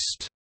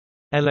Taste"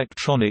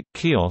 electronic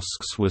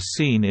kiosks were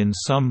seen in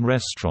some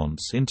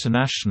restaurants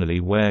internationally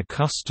where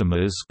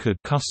customers could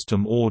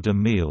custom order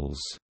meals.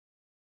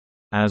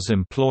 As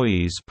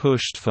employees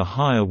pushed for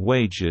higher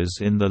wages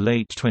in the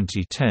late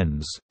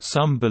 2010s,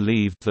 some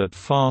believed that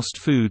fast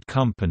food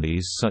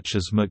companies such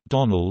as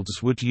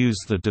McDonald's would use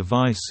the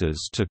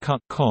devices to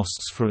cut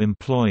costs for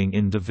employing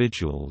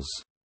individuals.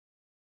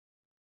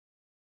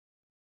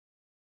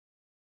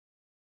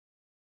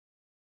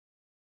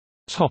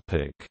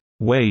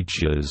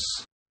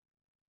 Wages.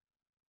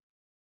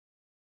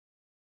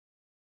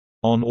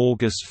 On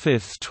August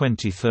 5,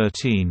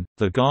 2013,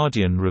 The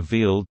Guardian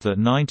revealed that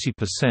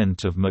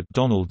 90% of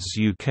McDonald's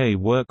UK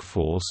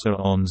workforce are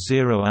on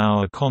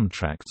zero-hour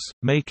contracts,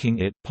 making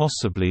it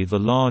possibly the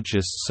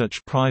largest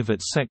such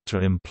private sector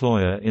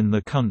employer in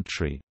the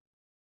country.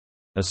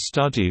 A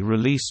study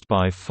released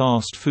by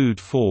Fast Food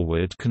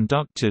Forward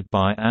conducted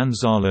by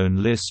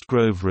Anzalone List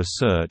Grove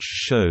Research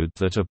showed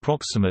that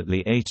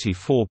approximately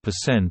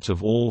 84%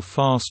 of all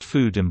fast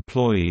food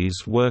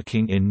employees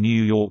working in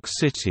New York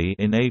City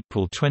in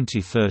April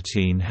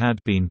 2013 had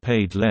been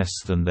paid less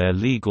than their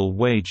legal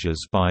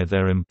wages by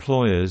their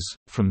employers.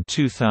 From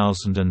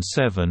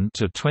 2007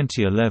 to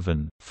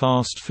 2011,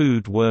 fast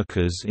food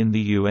workers in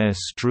the U.S.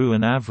 drew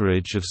an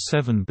average of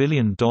 $7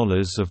 billion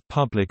of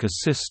public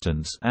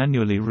assistance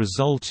annually,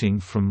 resulting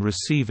from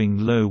receiving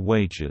low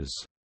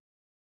wages.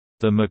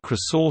 The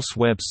McRefugee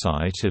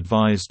website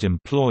advised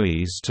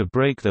employees to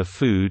break their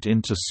food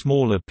into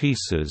smaller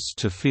pieces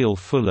to feel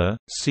fuller,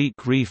 seek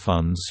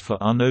refunds for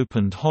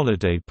unopened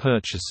holiday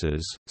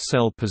purchases,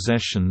 sell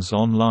possessions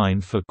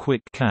online for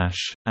quick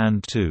cash,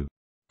 and to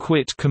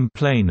quit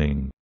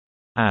complaining,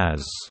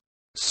 as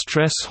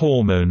stress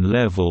hormone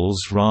levels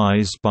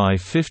rise by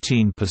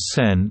 15%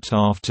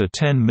 after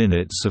 10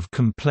 minutes of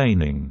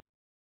complaining.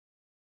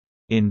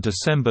 In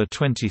December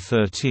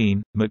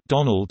 2013,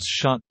 McDonald's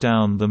shut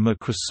down the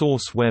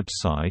McRefugee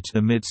website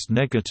amidst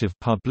negative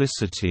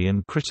publicity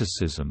and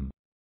criticism.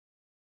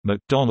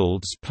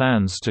 McDonald's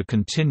plans to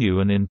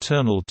continue an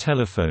internal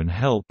telephone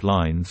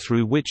helpline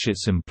through which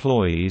its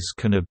employees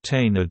can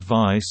obtain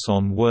advice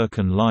on work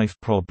and life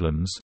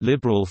problems.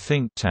 Liberal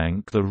think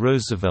tank the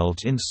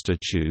Roosevelt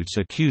Institute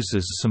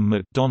accuses some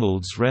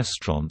McDonald's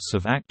restaurants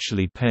of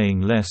actually paying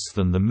less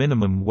than the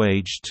minimum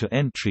wage to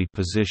entry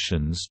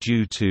positions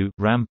due to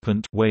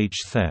rampant wage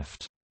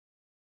theft.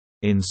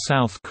 In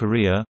South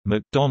Korea,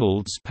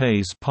 McDonald's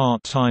pays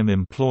part-time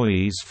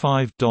employees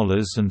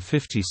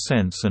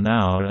 $5.50 an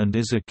hour and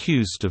is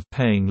accused of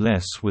paying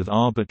less with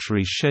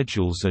arbitrary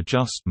schedules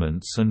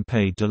adjustments and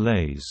pay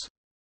delays.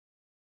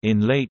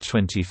 In late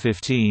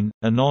 2015,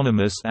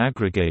 anonymous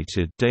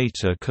aggregated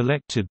data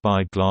collected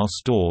by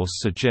Glassdoor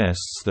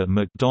suggests that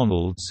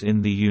McDonald's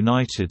in the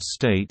United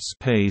States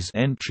pays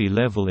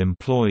entry-level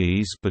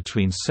employees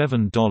between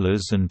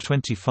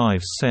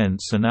 $7.25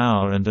 an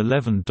hour and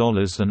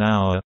 $11 an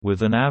hour,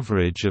 with an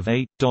average of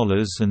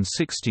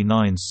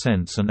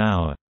 $8.69 an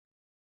hour.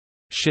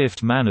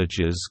 Shift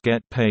managers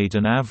get paid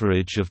an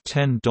average of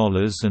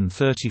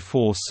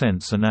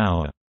 $10.34 an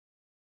hour.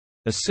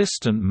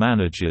 Assistant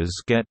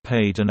managers get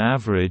paid an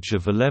average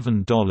of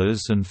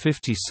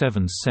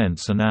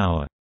 $11.57 an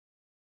hour.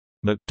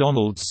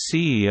 McDonald's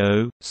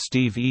CEO,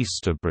 Steve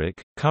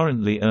Easterbrook,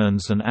 currently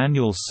earns an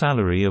annual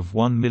salary of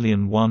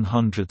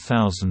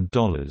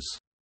 $1,100,000.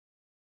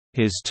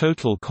 His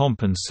total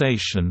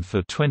compensation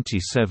for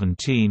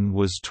 2017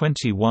 was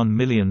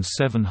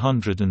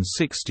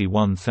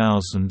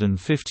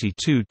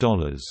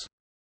 $21,761,052.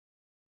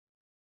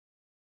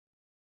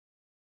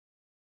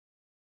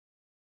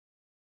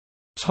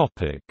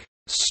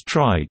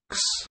 Strikes.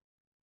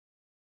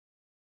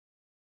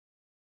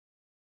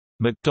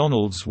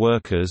 McDonald's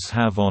workers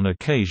have on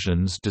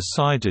occasions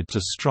decided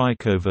to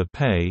strike over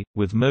pay,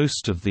 with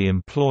most of the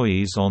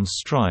employees on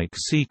strike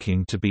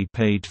seeking to be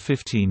paid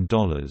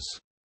 $15.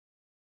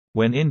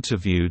 When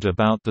interviewed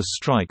about the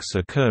strikes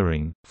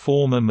occurring,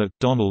 former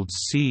McDonald's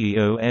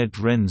CEO Ed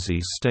Renzi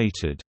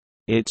stated,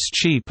 "It's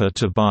cheaper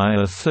to buy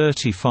a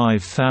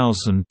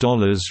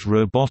 $35,000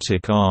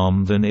 robotic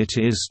arm than it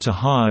is to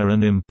hire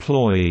an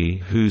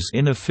employee who's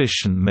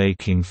inefficient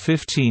making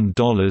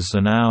 $15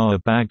 an hour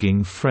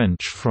bagging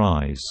French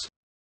fries."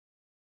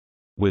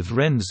 With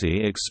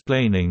Renzi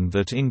explaining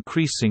that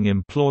increasing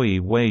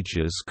employee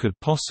wages could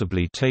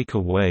possibly take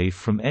away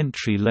from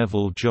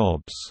entry-level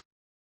jobs.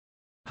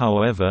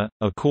 However,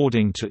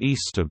 according to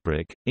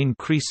Easterbrook,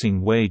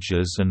 increasing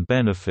wages and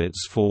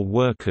benefits for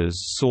workers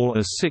saw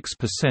a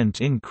 6%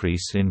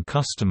 increase in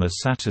customer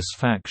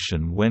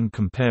satisfaction when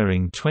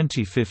comparing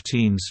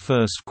 2015's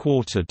first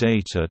quarter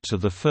data to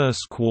the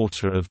first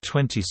quarter of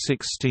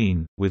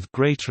 2016, with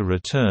greater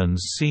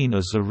returns seen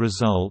as a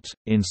result.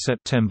 In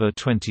September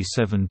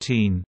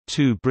 2017,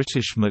 2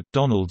 British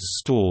McDonald's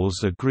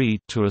stores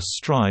agreed to a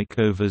strike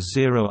over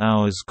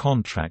 0-hours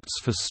contracts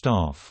for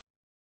staff.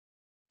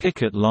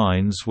 Picket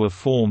lines were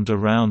formed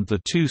around the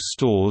 2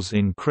 stores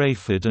in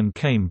Crayford and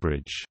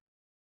Cambridge.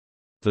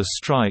 The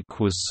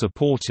strike was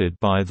supported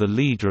by the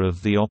leader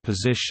of the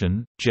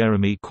opposition,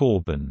 Jeremy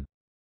Corbyn.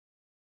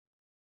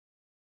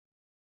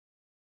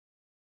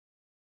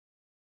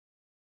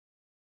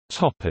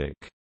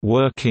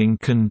 Working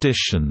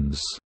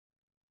conditions.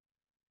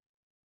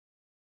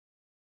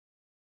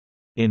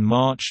 In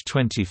March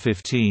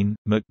 2015,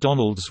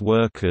 McDonald's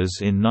workers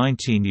in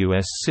 19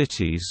 U.S.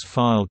 cities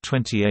filed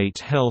 28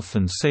 health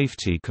and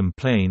safety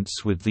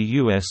complaints with the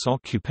U.S.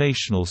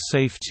 Occupational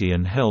Safety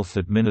and Health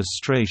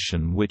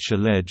Administration, which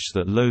allege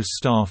that low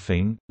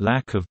staffing,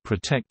 lack of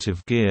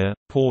protective gear,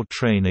 poor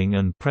training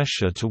and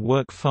pressure to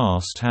work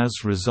fast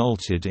has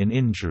resulted in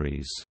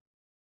injuries.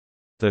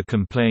 The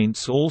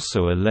complaints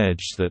also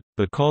allege that,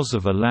 because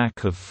of a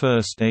lack of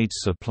first aid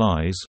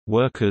supplies,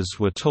 workers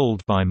were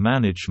told by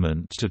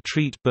management to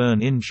treat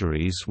burn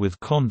injuries with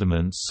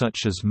condiments such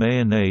as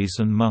mayonnaise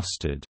and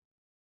mustard.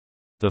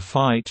 The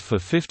Fight for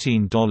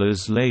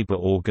 $15 labor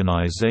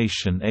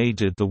organization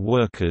aided the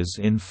workers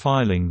in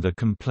filing the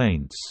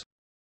complaints.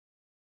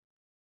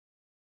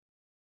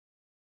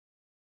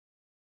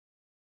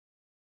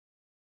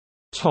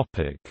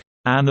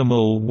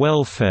 Animal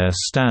welfare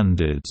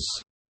standards.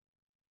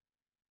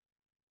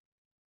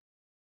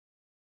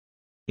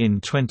 In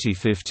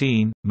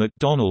 2015,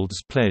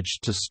 McDonald's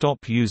pledged to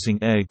stop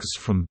using eggs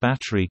from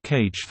battery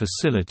cage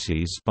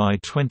facilities by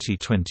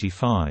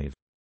 2025.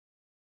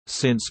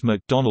 Since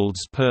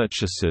McDonald's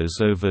purchases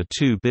over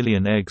 2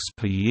 billion eggs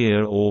per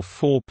year or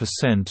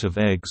 4% of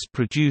eggs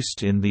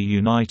produced in the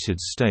United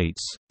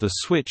States, the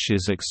switch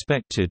is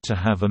expected to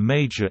have a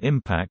major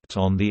impact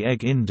on the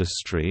egg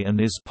industry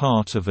and is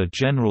part of a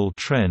general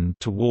trend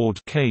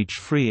toward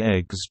cage-free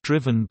eggs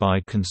driven by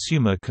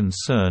consumer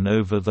concern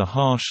over the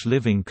harsh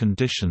living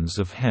conditions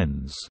of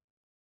hens.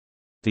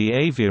 The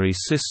aviary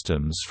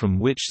systems from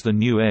which the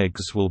new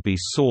eggs will be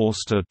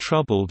sourced are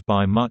troubled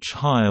by much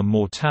higher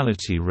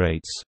mortality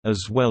rates,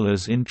 as well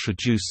as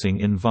introducing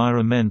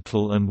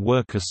environmental and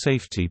worker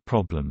safety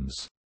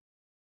problems.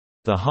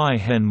 The high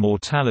hen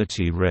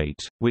mortality rate,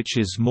 which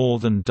is more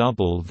than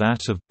double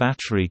that of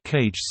battery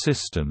cage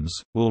systems,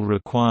 will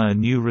require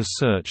new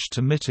research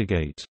to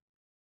mitigate.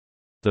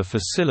 The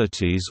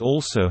facilities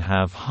also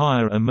have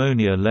higher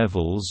ammonia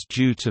levels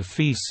due to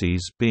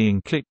feces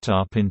being kicked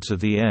up into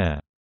the air.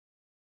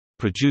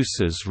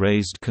 Producers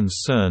raised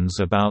concerns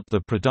about the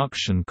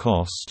production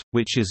cost,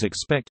 which is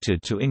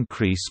expected to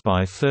increase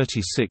by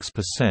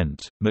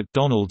 36%.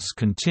 McDonald's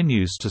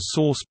continues to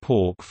source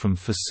pork from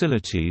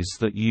facilities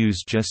that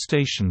use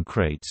gestation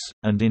crates,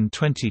 and in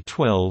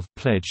 2012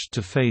 pledged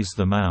to phase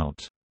them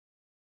out.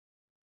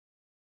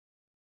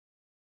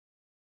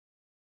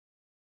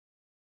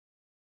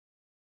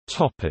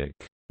 Topic: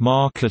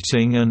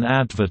 Marketing and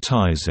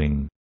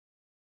advertising.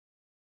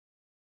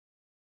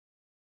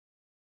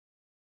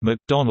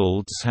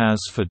 McDonald's has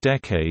for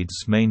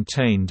decades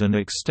maintained an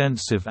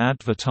extensive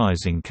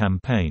advertising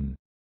campaign.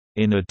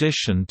 In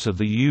addition to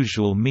the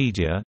usual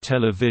media,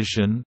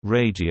 television,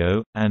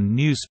 radio, and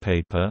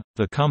newspaper,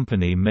 the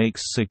company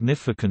makes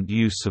significant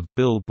use of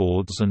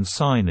billboards and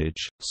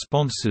signage,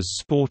 sponsors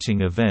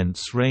sporting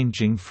events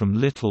ranging from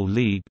Little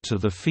League to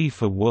the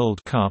FIFA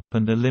World Cup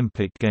and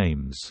Olympic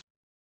Games.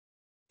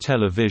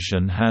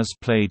 Television has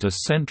played a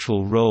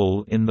central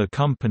role in the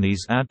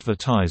company's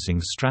advertising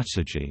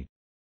strategy.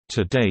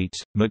 To date,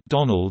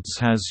 McDonald's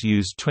has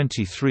used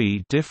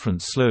 23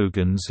 different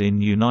slogans in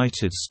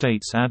United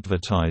States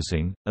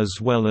advertising, as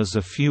well as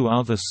a few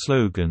other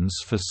slogans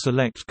for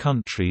select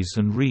countries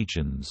and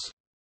regions.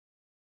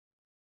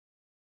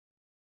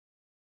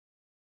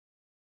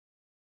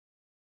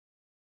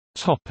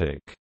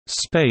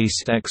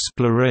 Space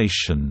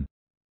exploration.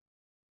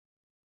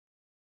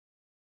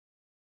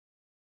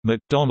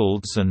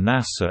 McDonald's and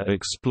NASA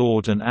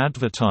explored an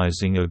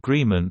advertising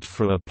agreement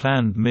for a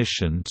planned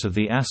mission to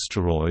the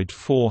asteroid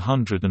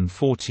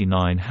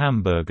 449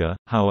 Hamburger,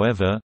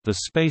 however, the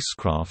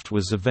spacecraft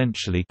was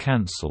eventually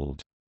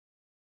cancelled.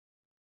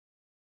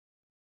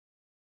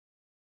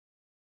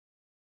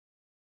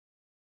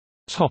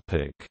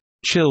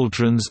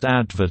 Children's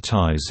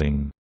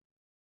advertising.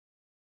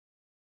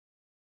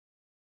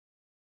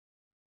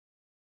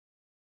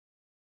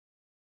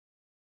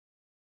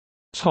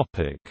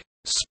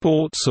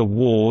 Sports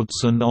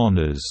awards and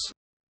honors.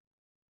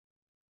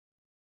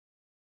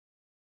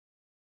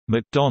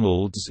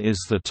 McDonald's is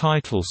the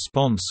title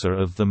sponsor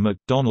of the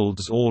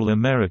McDonald's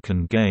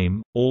All-American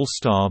Game,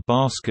 all-star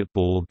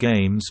basketball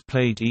games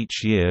played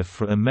each year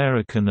for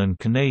American and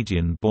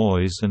Canadian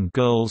boys and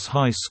girls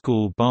high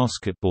school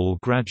basketball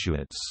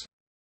graduates.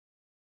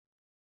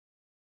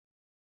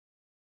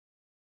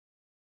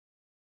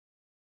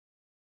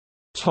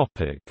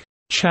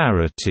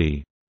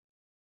 Charity.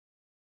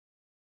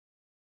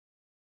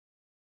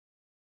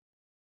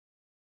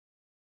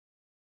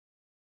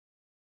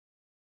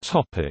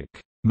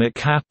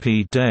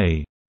 McHappy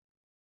Day.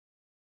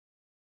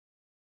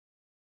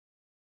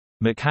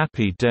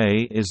 McHappy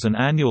Day is an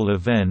annual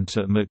event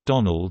at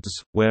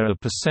McDonald's, where a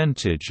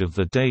percentage of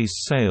the day's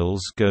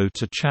sales go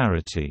to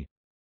charity.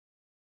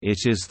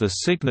 It is the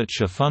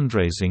signature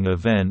fundraising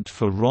event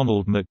for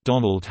Ronald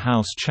McDonald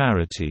House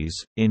Charities.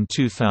 In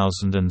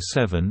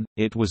 2007,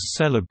 it was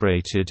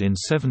celebrated in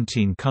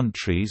 17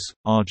 countries: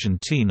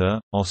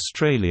 Argentina,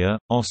 Australia,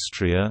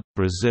 Austria,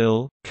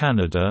 Brazil,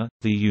 Canada,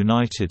 the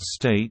United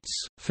States,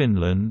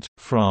 Finland,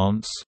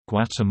 France,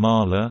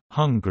 Guatemala,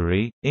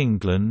 Hungary,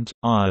 England,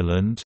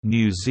 Ireland,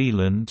 New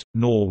Zealand,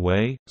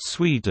 Norway,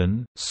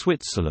 Sweden,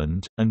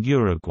 Switzerland, and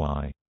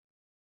Uruguay.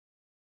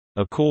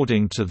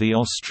 According to the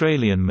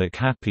Australian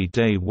McHappy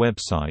Day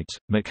website,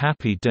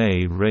 McHappy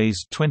Day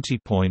raised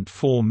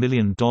 $20.4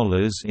 million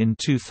in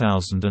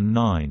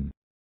 2009.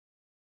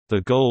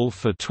 The goal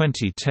for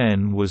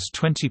 2010 was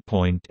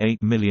 $20.8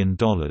 million.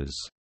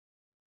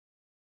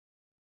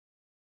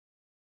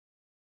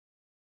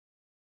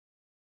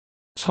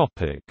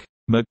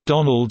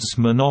 McDonald's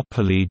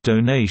Monopoly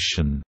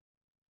donation.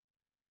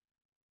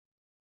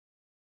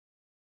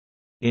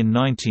 In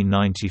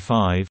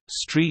 1995,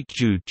 St.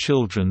 Jude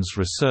Children's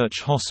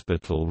Research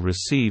Hospital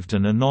received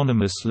an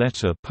anonymous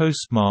letter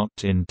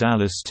postmarked in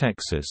Dallas,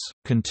 Texas,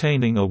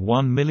 containing a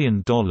 $1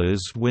 million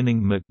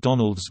winning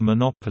McDonald's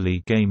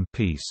Monopoly game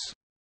piece.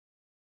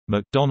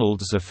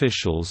 McDonald's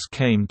officials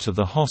came to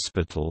the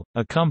hospital,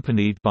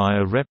 accompanied by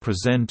a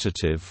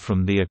representative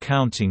from the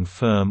accounting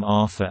firm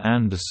Arthur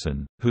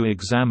Anderson, who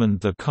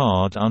examined the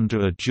card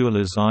under a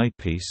jeweler's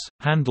eyepiece,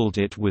 handled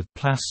it with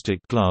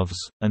plastic gloves,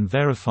 and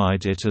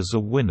verified it as a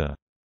winner.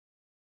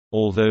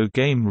 Although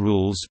game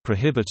rules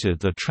prohibited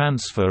the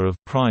transfer of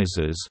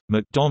prizes,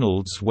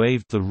 McDonald's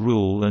waived the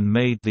rule and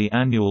made the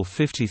annual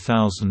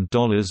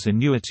 $50,000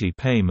 annuity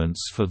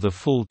payments for the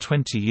full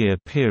 20-year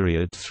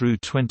period through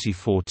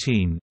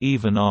 2014,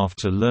 even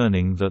after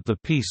learning that the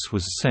piece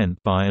was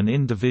sent by an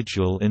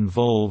individual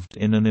involved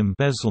in an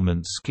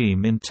embezzlement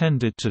scheme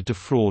intended to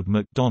defraud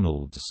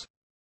McDonald's.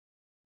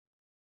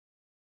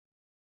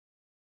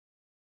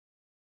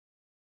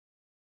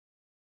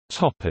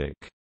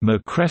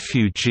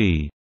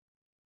 McRefugee.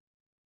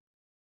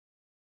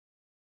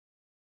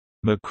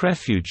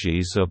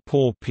 McRefugees are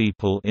poor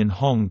people in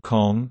Hong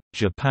Kong,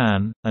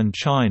 Japan, and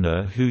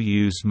China who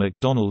use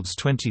McDonald's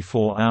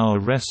 24-hour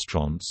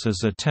restaurants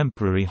as a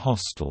temporary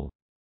hostel.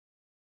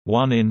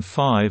 1 in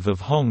 5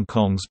 of Hong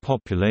Kong's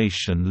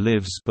population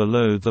lives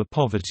below the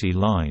poverty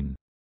line.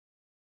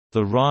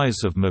 The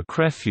rise of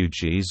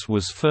McRefugees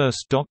was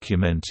first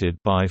documented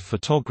by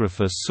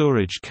photographer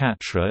Suraj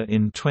Katra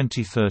in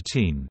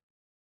 2013.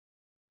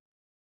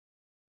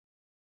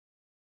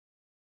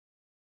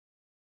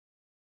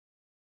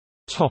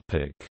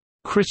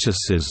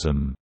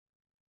 Criticism.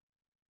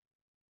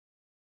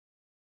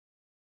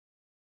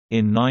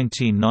 In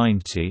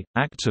 1990,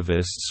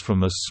 activists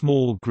from a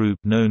small group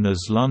known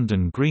as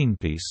London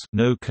Greenpeace,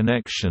 no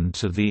connection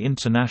to the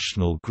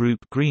international group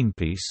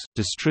Greenpeace,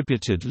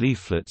 distributed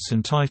leaflets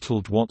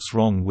entitled "What's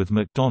Wrong with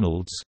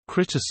McDonald's?",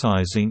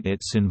 criticizing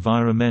its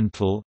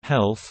environmental,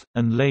 health,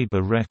 and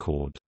labor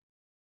record.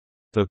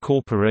 The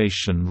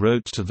corporation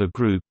wrote to the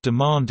group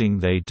demanding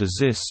they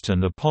desist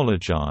and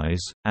apologize,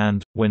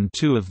 and, when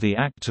 2 of the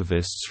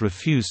activists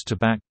refused to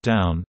back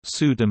down,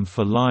 sued them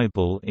for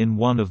libel in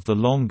one of the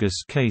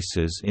longest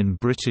cases in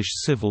British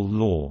civil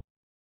law.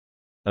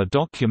 A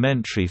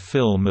documentary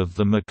film of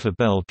the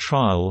McLabel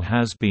trial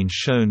has been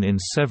shown in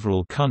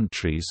several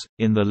countries.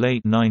 In the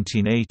late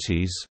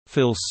 1980s,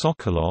 Phil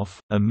Sokoloff,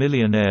 a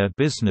millionaire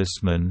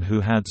businessman who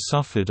had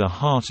suffered a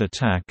heart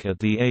attack at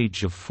the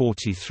age of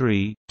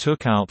 43,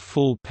 took out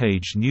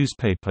full-page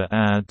newspaper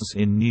ads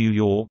in New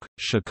York,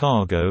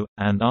 Chicago,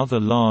 and other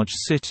large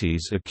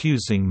cities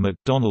accusing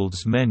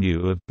McDonald's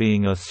menu of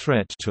being a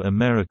threat to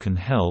American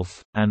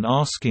health, and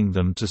asking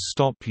them to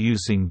stop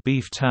using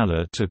beef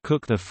tallow to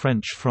cook their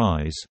French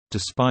fries.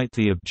 Despite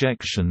the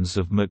objections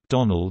of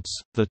McDonald's,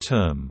 the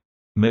term,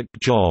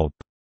 "McJob"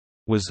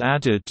 was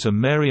added to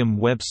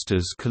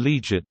Merriam-Webster's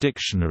Collegiate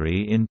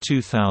Dictionary in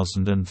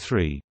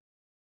 2003.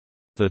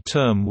 The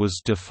term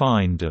was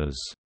defined as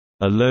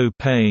a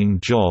low-paying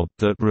job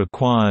that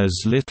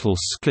requires little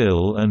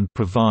skill and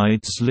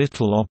provides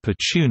little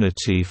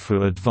opportunity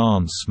for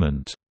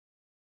advancement.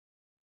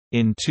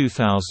 In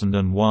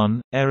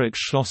 2001, Eric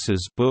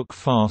Schlosser's book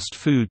Fast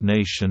Food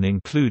Nation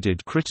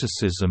included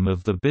criticism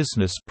of the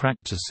business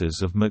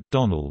practices of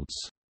McDonald's.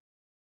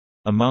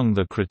 Among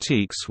the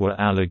critiques were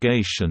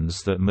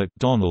allegations that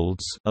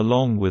McDonald's,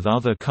 along with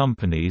other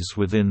companies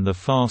within the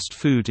fast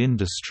food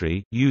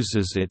industry,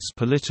 uses its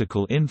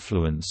political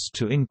influence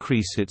to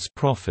increase its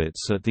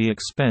profits at the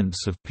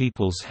expense of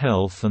people's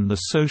health and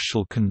the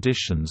social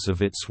conditions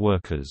of its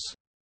workers.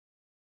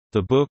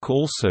 The book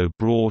also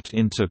brought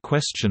into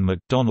question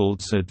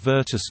McDonald's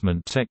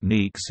advertisement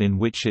techniques in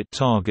which it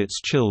targets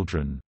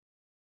children.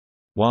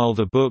 While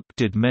the book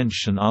did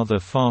mention other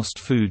fast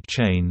food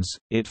chains,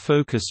 it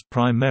focused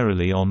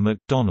primarily on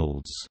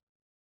McDonald's.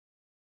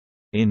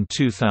 In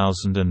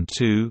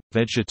 2002,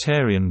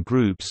 vegetarian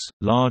groups,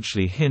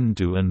 largely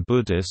Hindu and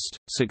Buddhist,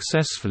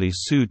 successfully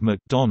sued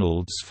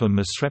McDonald's for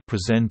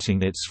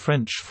misrepresenting its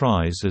French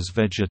fries as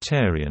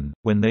vegetarian,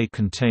 when they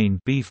contained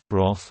beef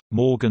broth.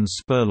 Morgan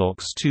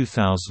Spurlock's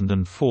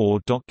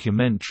 2004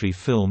 documentary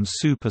film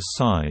Super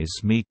Size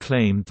Me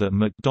claimed that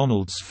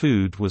McDonald's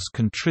food was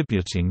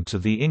contributing to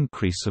the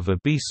increase of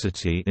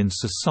obesity in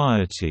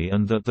society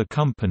and that the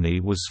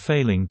company was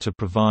failing to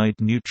provide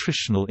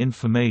nutritional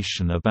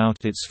information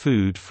about its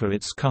food for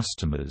its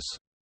customers.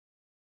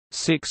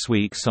 6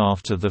 weeks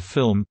after the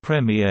film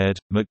premiered,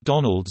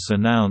 McDonald's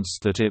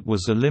announced that it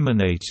was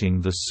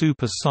eliminating the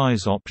super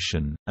size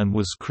option, and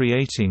was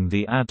creating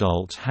the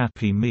adult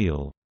Happy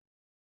Meal.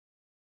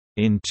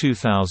 In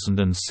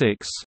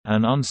 2006,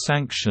 an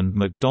unsanctioned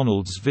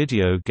McDonald's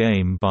video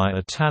game by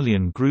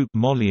Italian group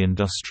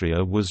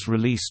Mollindustria was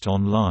released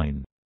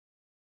online.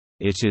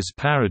 It is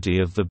parody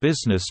of the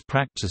business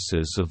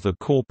practices of the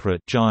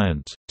corporate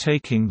giant,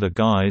 taking the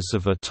guise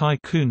of a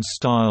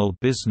tycoon-style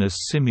business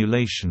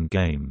simulation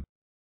game.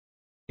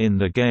 In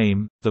the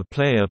game, the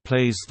player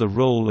plays the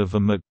role of a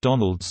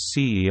McDonald's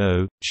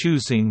CEO,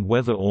 choosing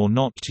whether or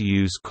not to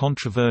use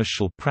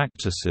controversial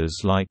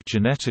practices like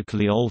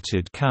genetically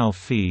altered cow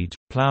feed,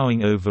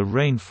 plowing over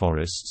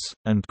rainforests,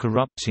 and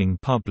corrupting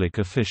public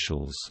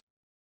officials.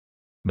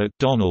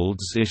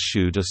 McDonald's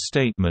issued a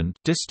statement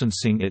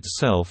distancing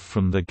itself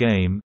from the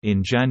game.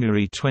 In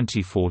January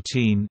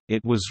 2014,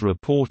 it was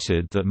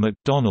reported that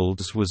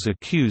McDonald's was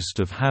accused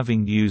of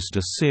having used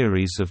a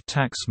series of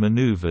tax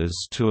maneuvers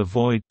to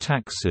avoid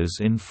taxes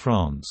in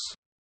France.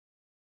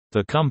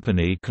 The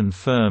company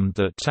confirmed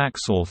that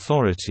tax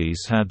authorities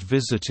had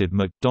visited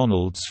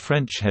McDonald's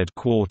French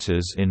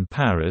headquarters in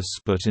Paris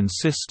but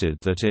insisted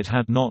that it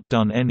had not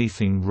done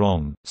anything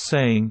wrong,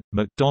 saying,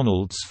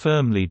 McDonald's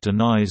firmly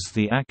denies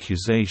the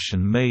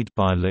accusation made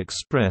by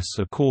L'Express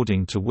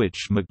according to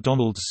which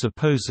McDonald's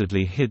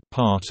supposedly hid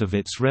part of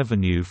its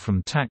revenue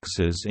from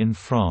taxes in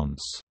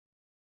France.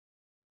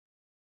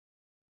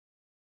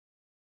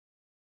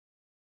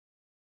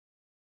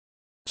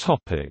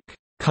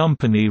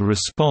 Company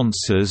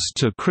responses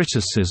to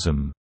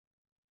criticism.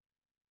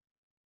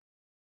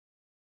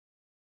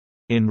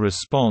 In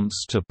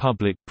response to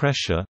public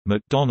pressure,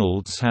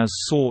 McDonald's has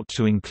sought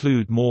to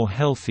include more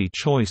healthy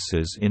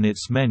choices in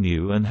its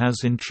menu and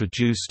has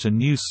introduced a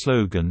new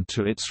slogan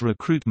to its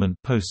recruitment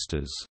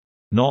posters,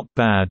 "Not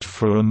bad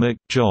for a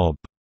McJob."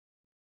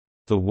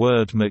 The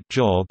word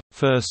McJob,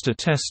 first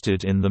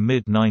attested in the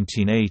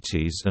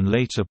mid-1980s and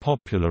later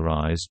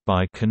popularized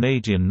by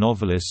Canadian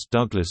novelist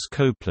Douglas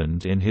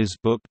Copeland in his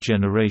book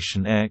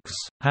Generation X,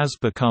 has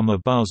become a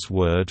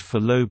buzzword for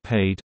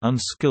low-paid,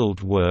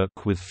 unskilled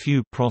work with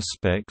few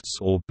prospects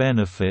or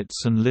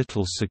benefits and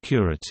little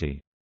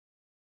security.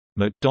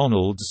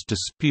 McDonald's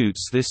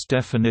disputes this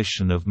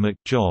definition of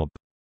McJob.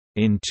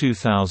 In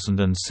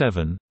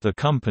 2007, the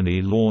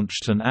company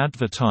launched an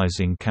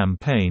advertising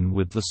campaign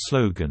with the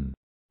slogan,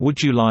 "Would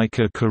you like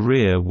a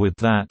career with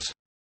that?"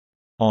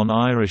 on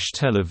Irish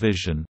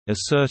television,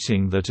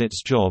 asserting that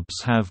its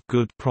jobs have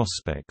good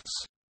prospects.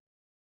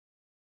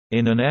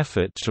 In an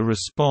effort to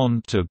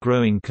respond to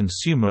growing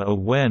consumer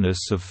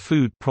awareness of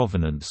food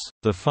provenance,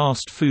 the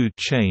fast food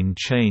chain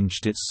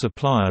changed its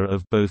supplier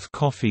of both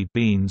coffee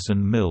beans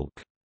and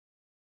milk.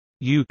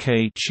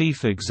 UK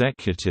Chief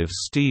Executive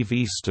Steve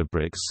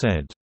Easterbrook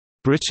said,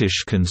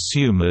 "British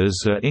consumers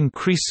are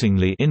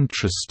increasingly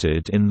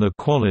interested in the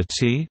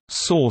quality,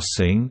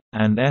 sourcing,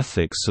 and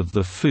ethics of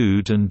the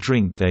food and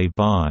drink they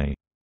buy."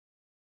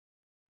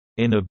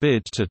 In a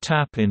bid to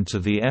tap into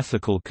the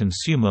ethical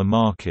consumer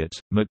market,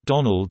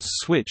 McDonald's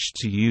switched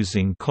to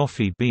using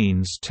coffee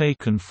beans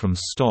taken from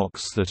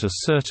stocks that are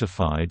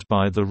certified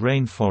by the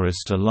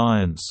Rainforest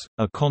Alliance,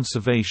 a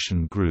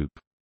conservation group.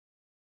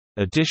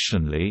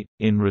 Additionally,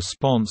 in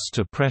response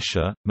to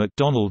pressure,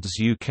 McDonald's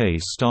UK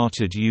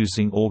started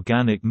using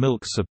organic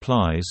milk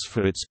supplies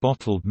for its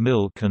bottled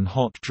milk and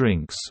hot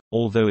drinks,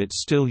 although it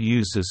still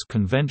uses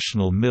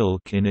conventional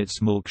milk in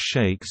its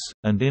milkshakes,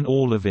 and in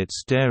all of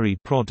its dairy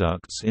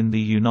products in the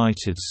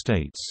United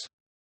States.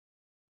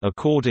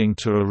 According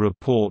to a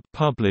report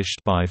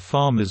published by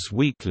Farmers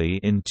Weekly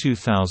in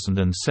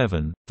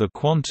 2007, the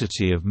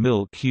quantity of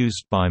milk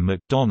used by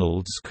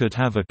McDonald's could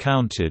have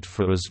accounted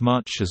for as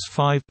much as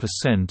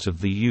 5% of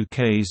the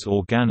UK's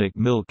organic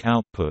milk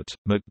output.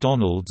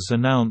 McDonald's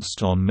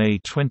announced on May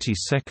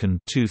 22,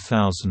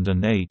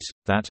 2008,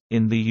 that,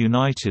 in the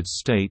United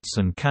States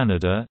and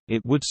Canada,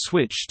 it would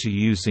switch to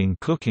using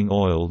cooking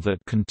oil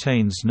that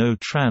contains no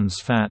trans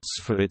fats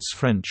for its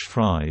French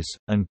fries,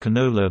 and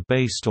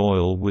canola-based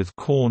oil with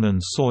corn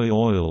and soy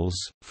oils,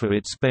 for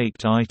its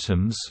baked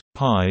items,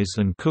 pies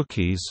and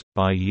cookies,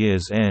 by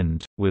year's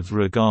end. With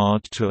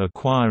regard to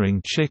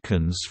acquiring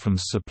chickens from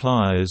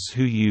suppliers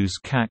who use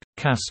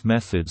CAS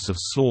methods of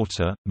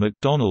slaughter,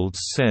 McDonald's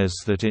says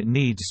that it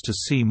needs to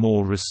see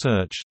more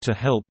research to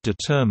help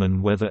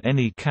determine whether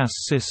any CAS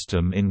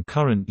system in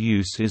current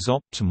use is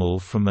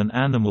optimal from an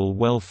animal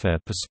welfare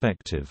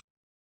perspective.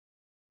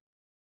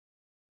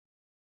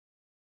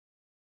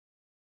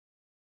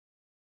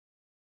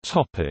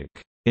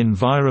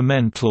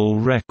 Environmental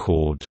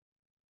record.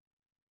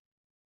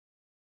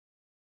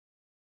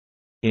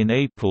 In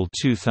April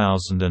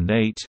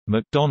 2008,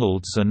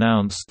 McDonald's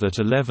announced that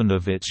 11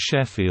 of its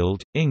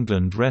Sheffield,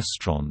 England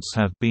restaurants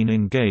have been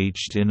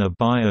engaged in a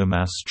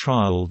biomass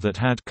trial that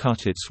had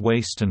cut its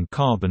waste and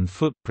carbon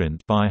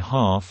footprint by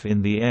half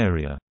in the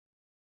area.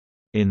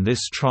 In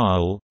this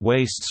trial,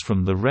 wastes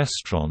from the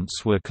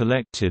restaurants were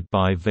collected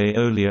by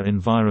Veolia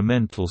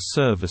Environmental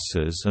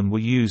Services and were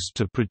used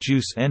to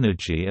produce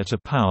energy at a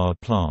power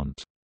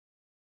plant.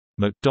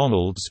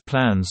 McDonald's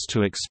plans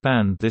to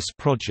expand this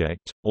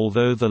project,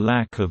 although the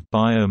lack of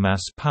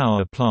biomass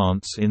power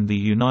plants in the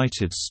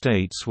United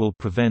States will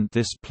prevent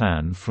this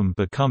plan from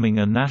becoming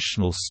a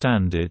national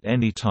standard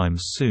anytime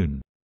soon.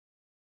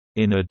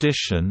 In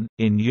addition,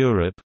 in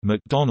Europe,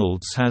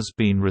 McDonald's has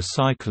been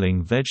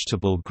recycling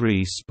vegetable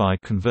grease by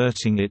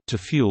converting it to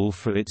fuel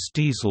for its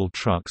diesel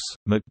trucks.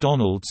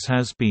 McDonald's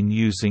has been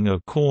using a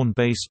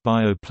corn-based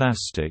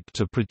bioplastic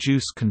to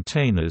produce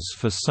containers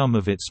for some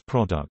of its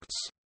products.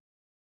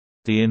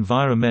 The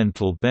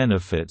environmental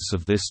benefits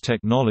of this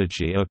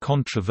technology are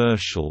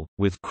controversial,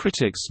 with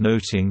critics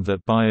noting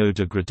that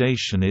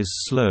biodegradation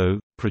is slow,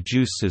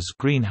 produces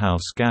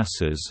greenhouse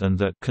gases, and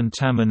that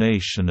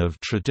contamination of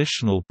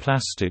traditional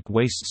plastic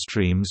waste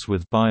streams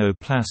with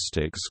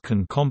bioplastics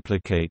can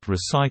complicate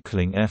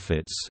recycling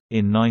efforts.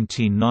 In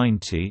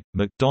 1990,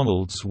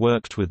 McDonald's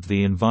worked with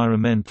the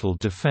Environmental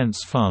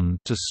Defense Fund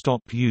to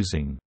stop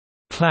using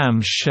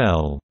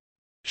clam-shell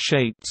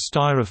shaped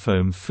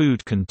styrofoam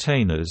food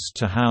containers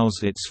to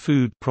house its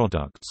food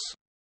products.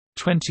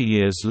 20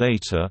 years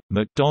later,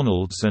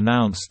 McDonald's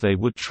announced they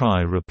would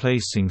try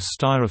replacing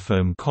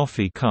styrofoam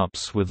coffee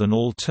cups with an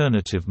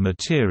alternative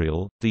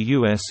material. The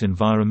U.S.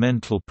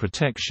 Environmental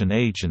Protection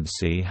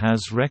Agency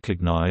has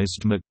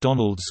recognized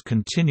McDonald's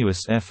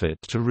continuous effort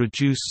to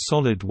reduce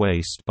solid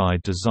waste by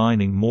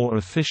designing more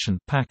efficient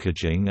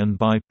packaging and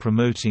by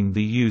promoting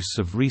the use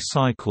of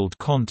recycled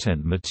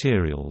content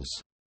materials.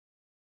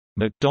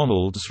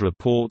 McDonald's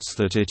reports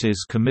that it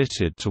is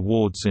committed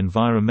towards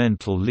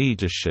environmental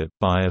leadership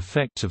by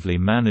effectively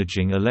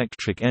managing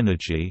electric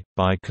energy,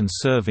 by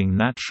conserving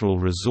natural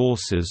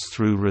resources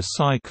through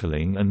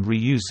recycling and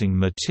reusing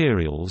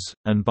materials,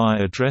 and by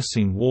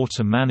addressing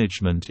water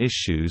management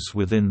issues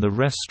within the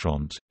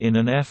restaurant, in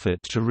an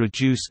effort to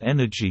reduce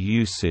energy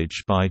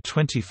usage by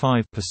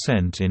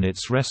 25% in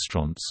its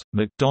restaurants.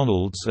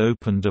 McDonald's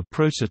opened a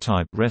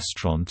prototype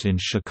restaurant in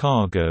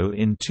Chicago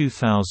in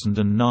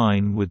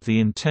 2009 with the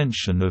intention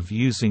of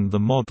using the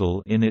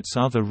model in its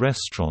other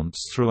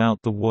restaurants throughout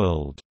the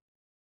world.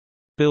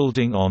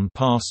 Building on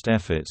past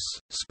efforts,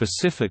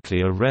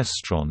 specifically a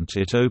restaurant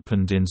it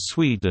opened in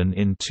Sweden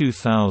in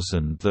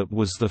 2000 that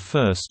was the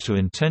first to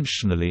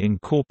intentionally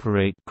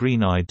incorporate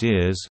green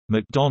ideas,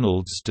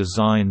 McDonald's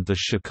designed the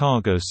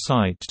Chicago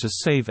site to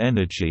save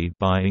energy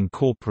by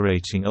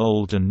incorporating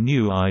old and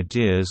new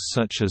ideas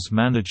such as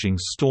managing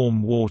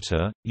storm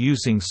water,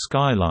 using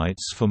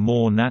skylights for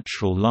more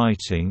natural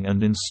lighting,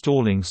 and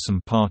installing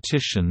some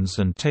partitions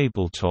and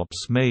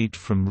tabletops made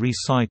from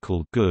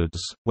recycled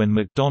goods. When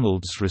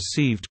McDonald's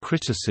received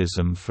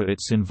criticism for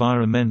its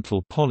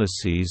environmental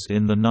policies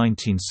in the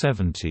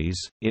 1970s,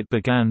 it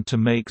began to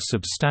make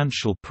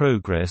substantial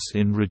progress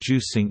in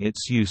reducing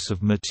its use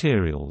of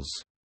materials.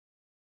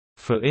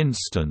 For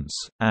instance,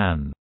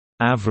 an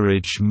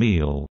average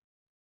meal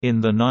in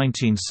the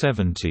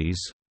 1970s,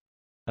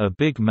 a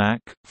Big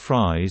Mac,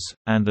 fries,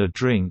 and a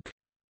drink,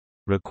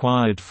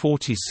 required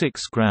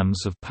 46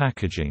 grams of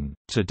packaging.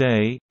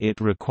 Today,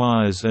 it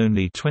requires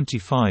only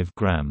 25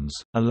 grams,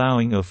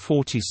 allowing a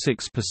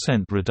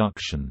 46%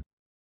 reduction.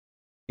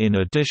 In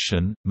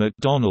addition,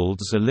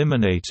 McDonald's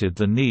eliminated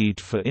the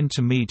need for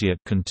intermediate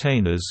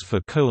containers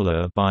for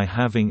cola by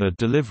having a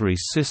delivery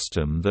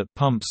system that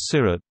pumps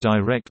syrup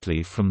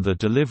directly from the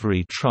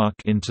delivery truck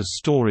into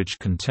storage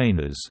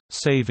containers,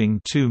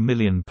 saving £2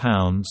 million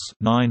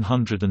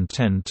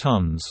 (910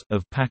 tons)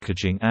 of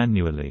packaging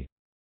annually.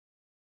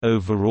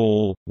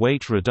 Overall,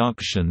 weight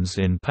reductions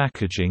in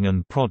packaging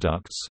and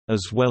products,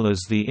 as well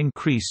as the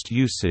increased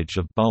usage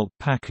of bulk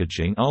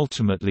packaging,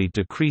 ultimately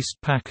decreased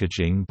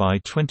packaging by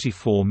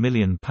 £24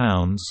 million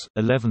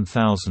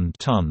 (11,000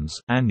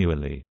 tons)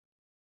 annually.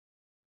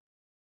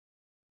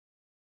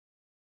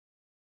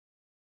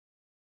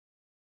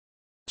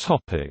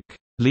 Topic: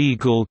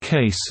 Legal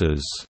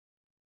cases.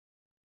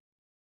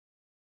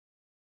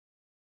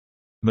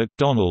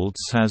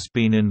 McDonald's has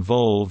been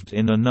involved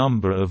in a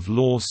number of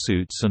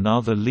lawsuits and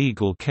other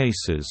legal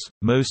cases,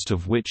 most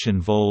of which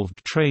involved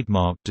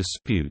trademark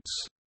disputes.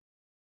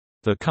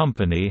 The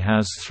company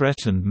has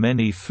threatened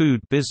many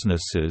food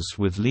businesses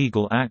with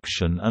legal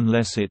action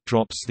unless it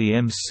drops the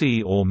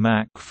MC or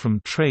Mac from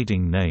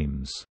trading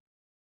names.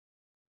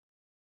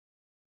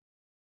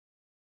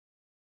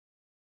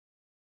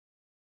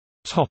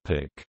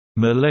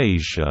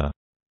 Malaysia.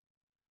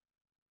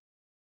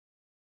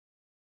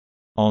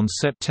 On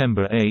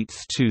September 8,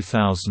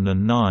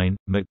 2009,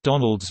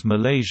 McDonald's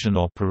Malaysian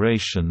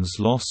operations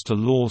lost a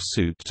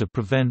lawsuit to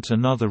prevent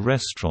another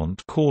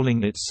restaurant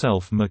calling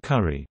itself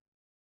McCurry.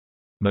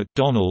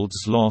 McDonald's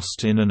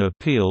lost in an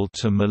appeal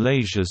to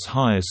Malaysia's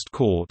highest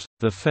court,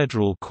 the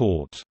Federal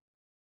Court.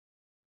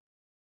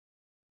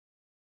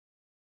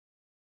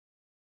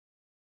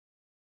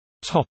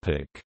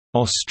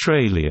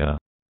 Australia.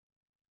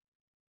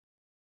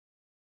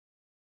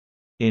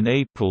 In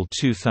April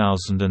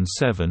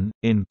 2007,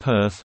 in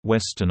Perth,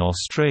 Western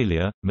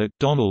Australia,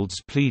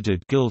 McDonald's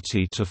pleaded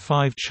guilty to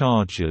 5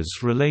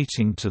 charges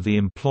relating to the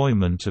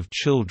employment of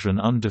children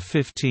under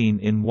 15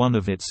 in one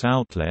of its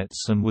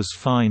outlets and was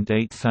fined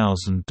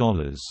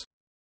 $8,000.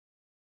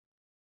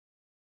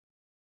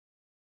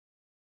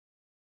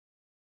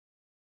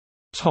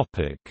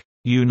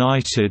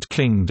 United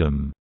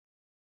Kingdom.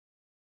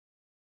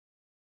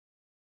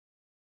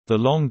 The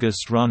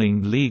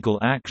longest-running legal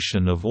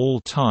action of all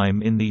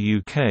time in the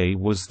UK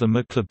was the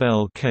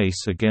McLabel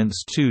case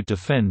against 2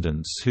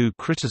 defendants who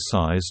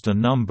criticised a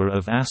number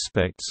of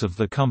aspects of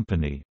the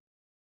company.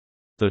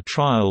 The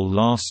trial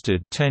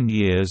lasted 10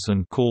 years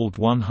and called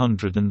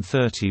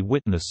 130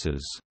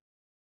 witnesses.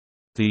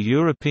 The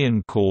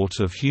European Court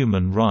of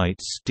Human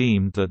Rights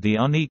deemed that the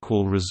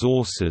unequal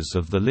resources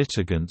of the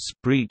litigants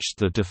breached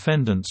the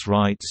defendants'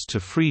 rights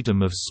to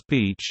freedom of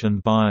speech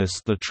and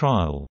biased the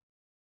trial.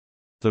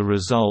 The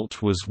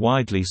result was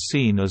widely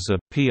seen as a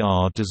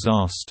PR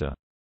disaster.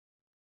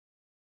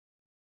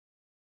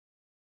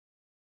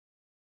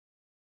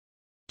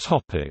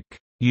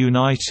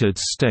 United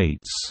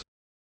States.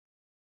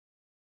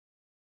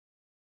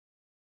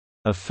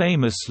 A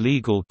famous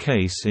legal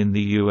case in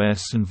the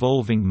U.S.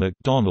 involving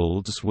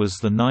McDonald's was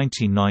the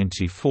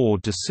 1994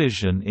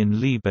 decision in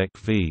Liebeck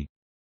v.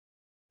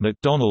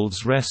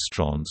 McDonald's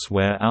restaurants,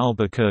 where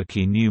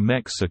Albuquerque, New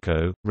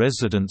Mexico,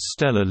 resident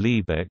Stella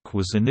Liebeck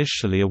was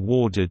initially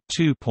awarded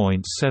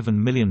 $2.7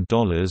 million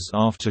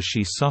after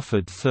she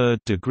suffered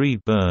third-degree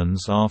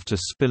burns after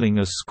spilling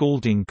a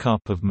scalding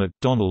cup of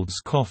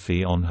McDonald's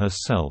coffee on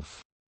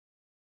herself.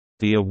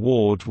 The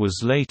award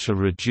was later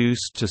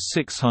reduced to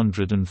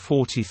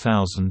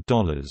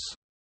 $640,000.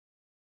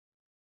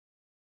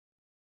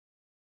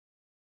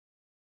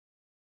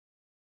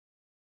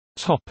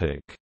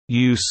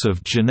 Use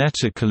of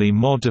genetically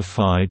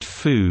modified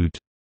food.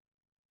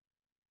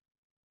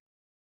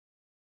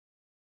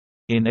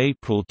 In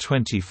April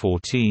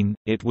 2014,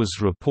 it was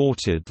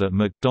reported that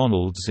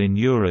McDonald's in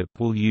Europe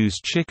will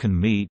use chicken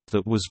meat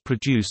that was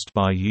produced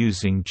by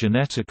using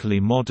genetically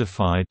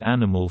modified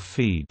animal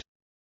feed.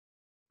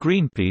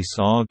 Greenpeace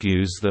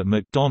argues that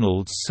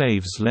McDonald's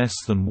saves less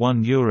than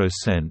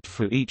 €1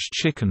 for each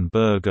chicken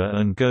burger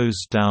and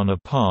goes down a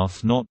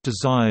path not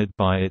desired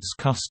by its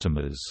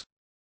customers.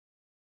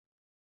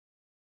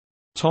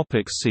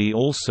 See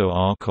also: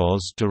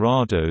 Arcos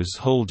Dorados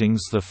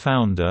Holdings, The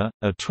Founder,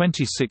 a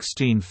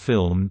 2016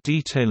 film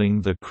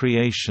detailing the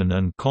creation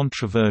and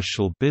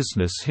controversial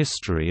business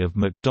history of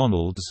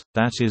McDonald's,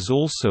 that is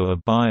also a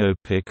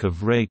biopic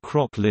of Ray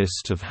Kroc.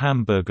 List of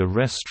hamburger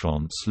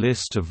restaurants.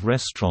 List of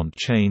restaurant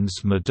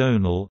chains.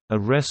 McDonald's, a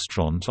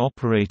restaurant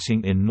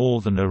operating in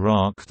northern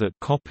Iraq that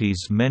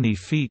copies many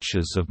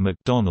features of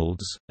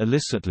McDonald's,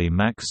 illicitly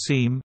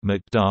Maxime,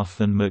 McDuff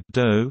and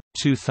McDo,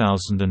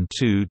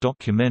 2002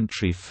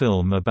 documentary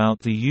film about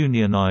the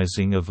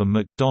unionizing of a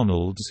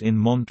McDonald's in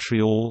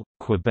Montreal,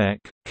 Quebec,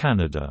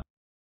 Canada.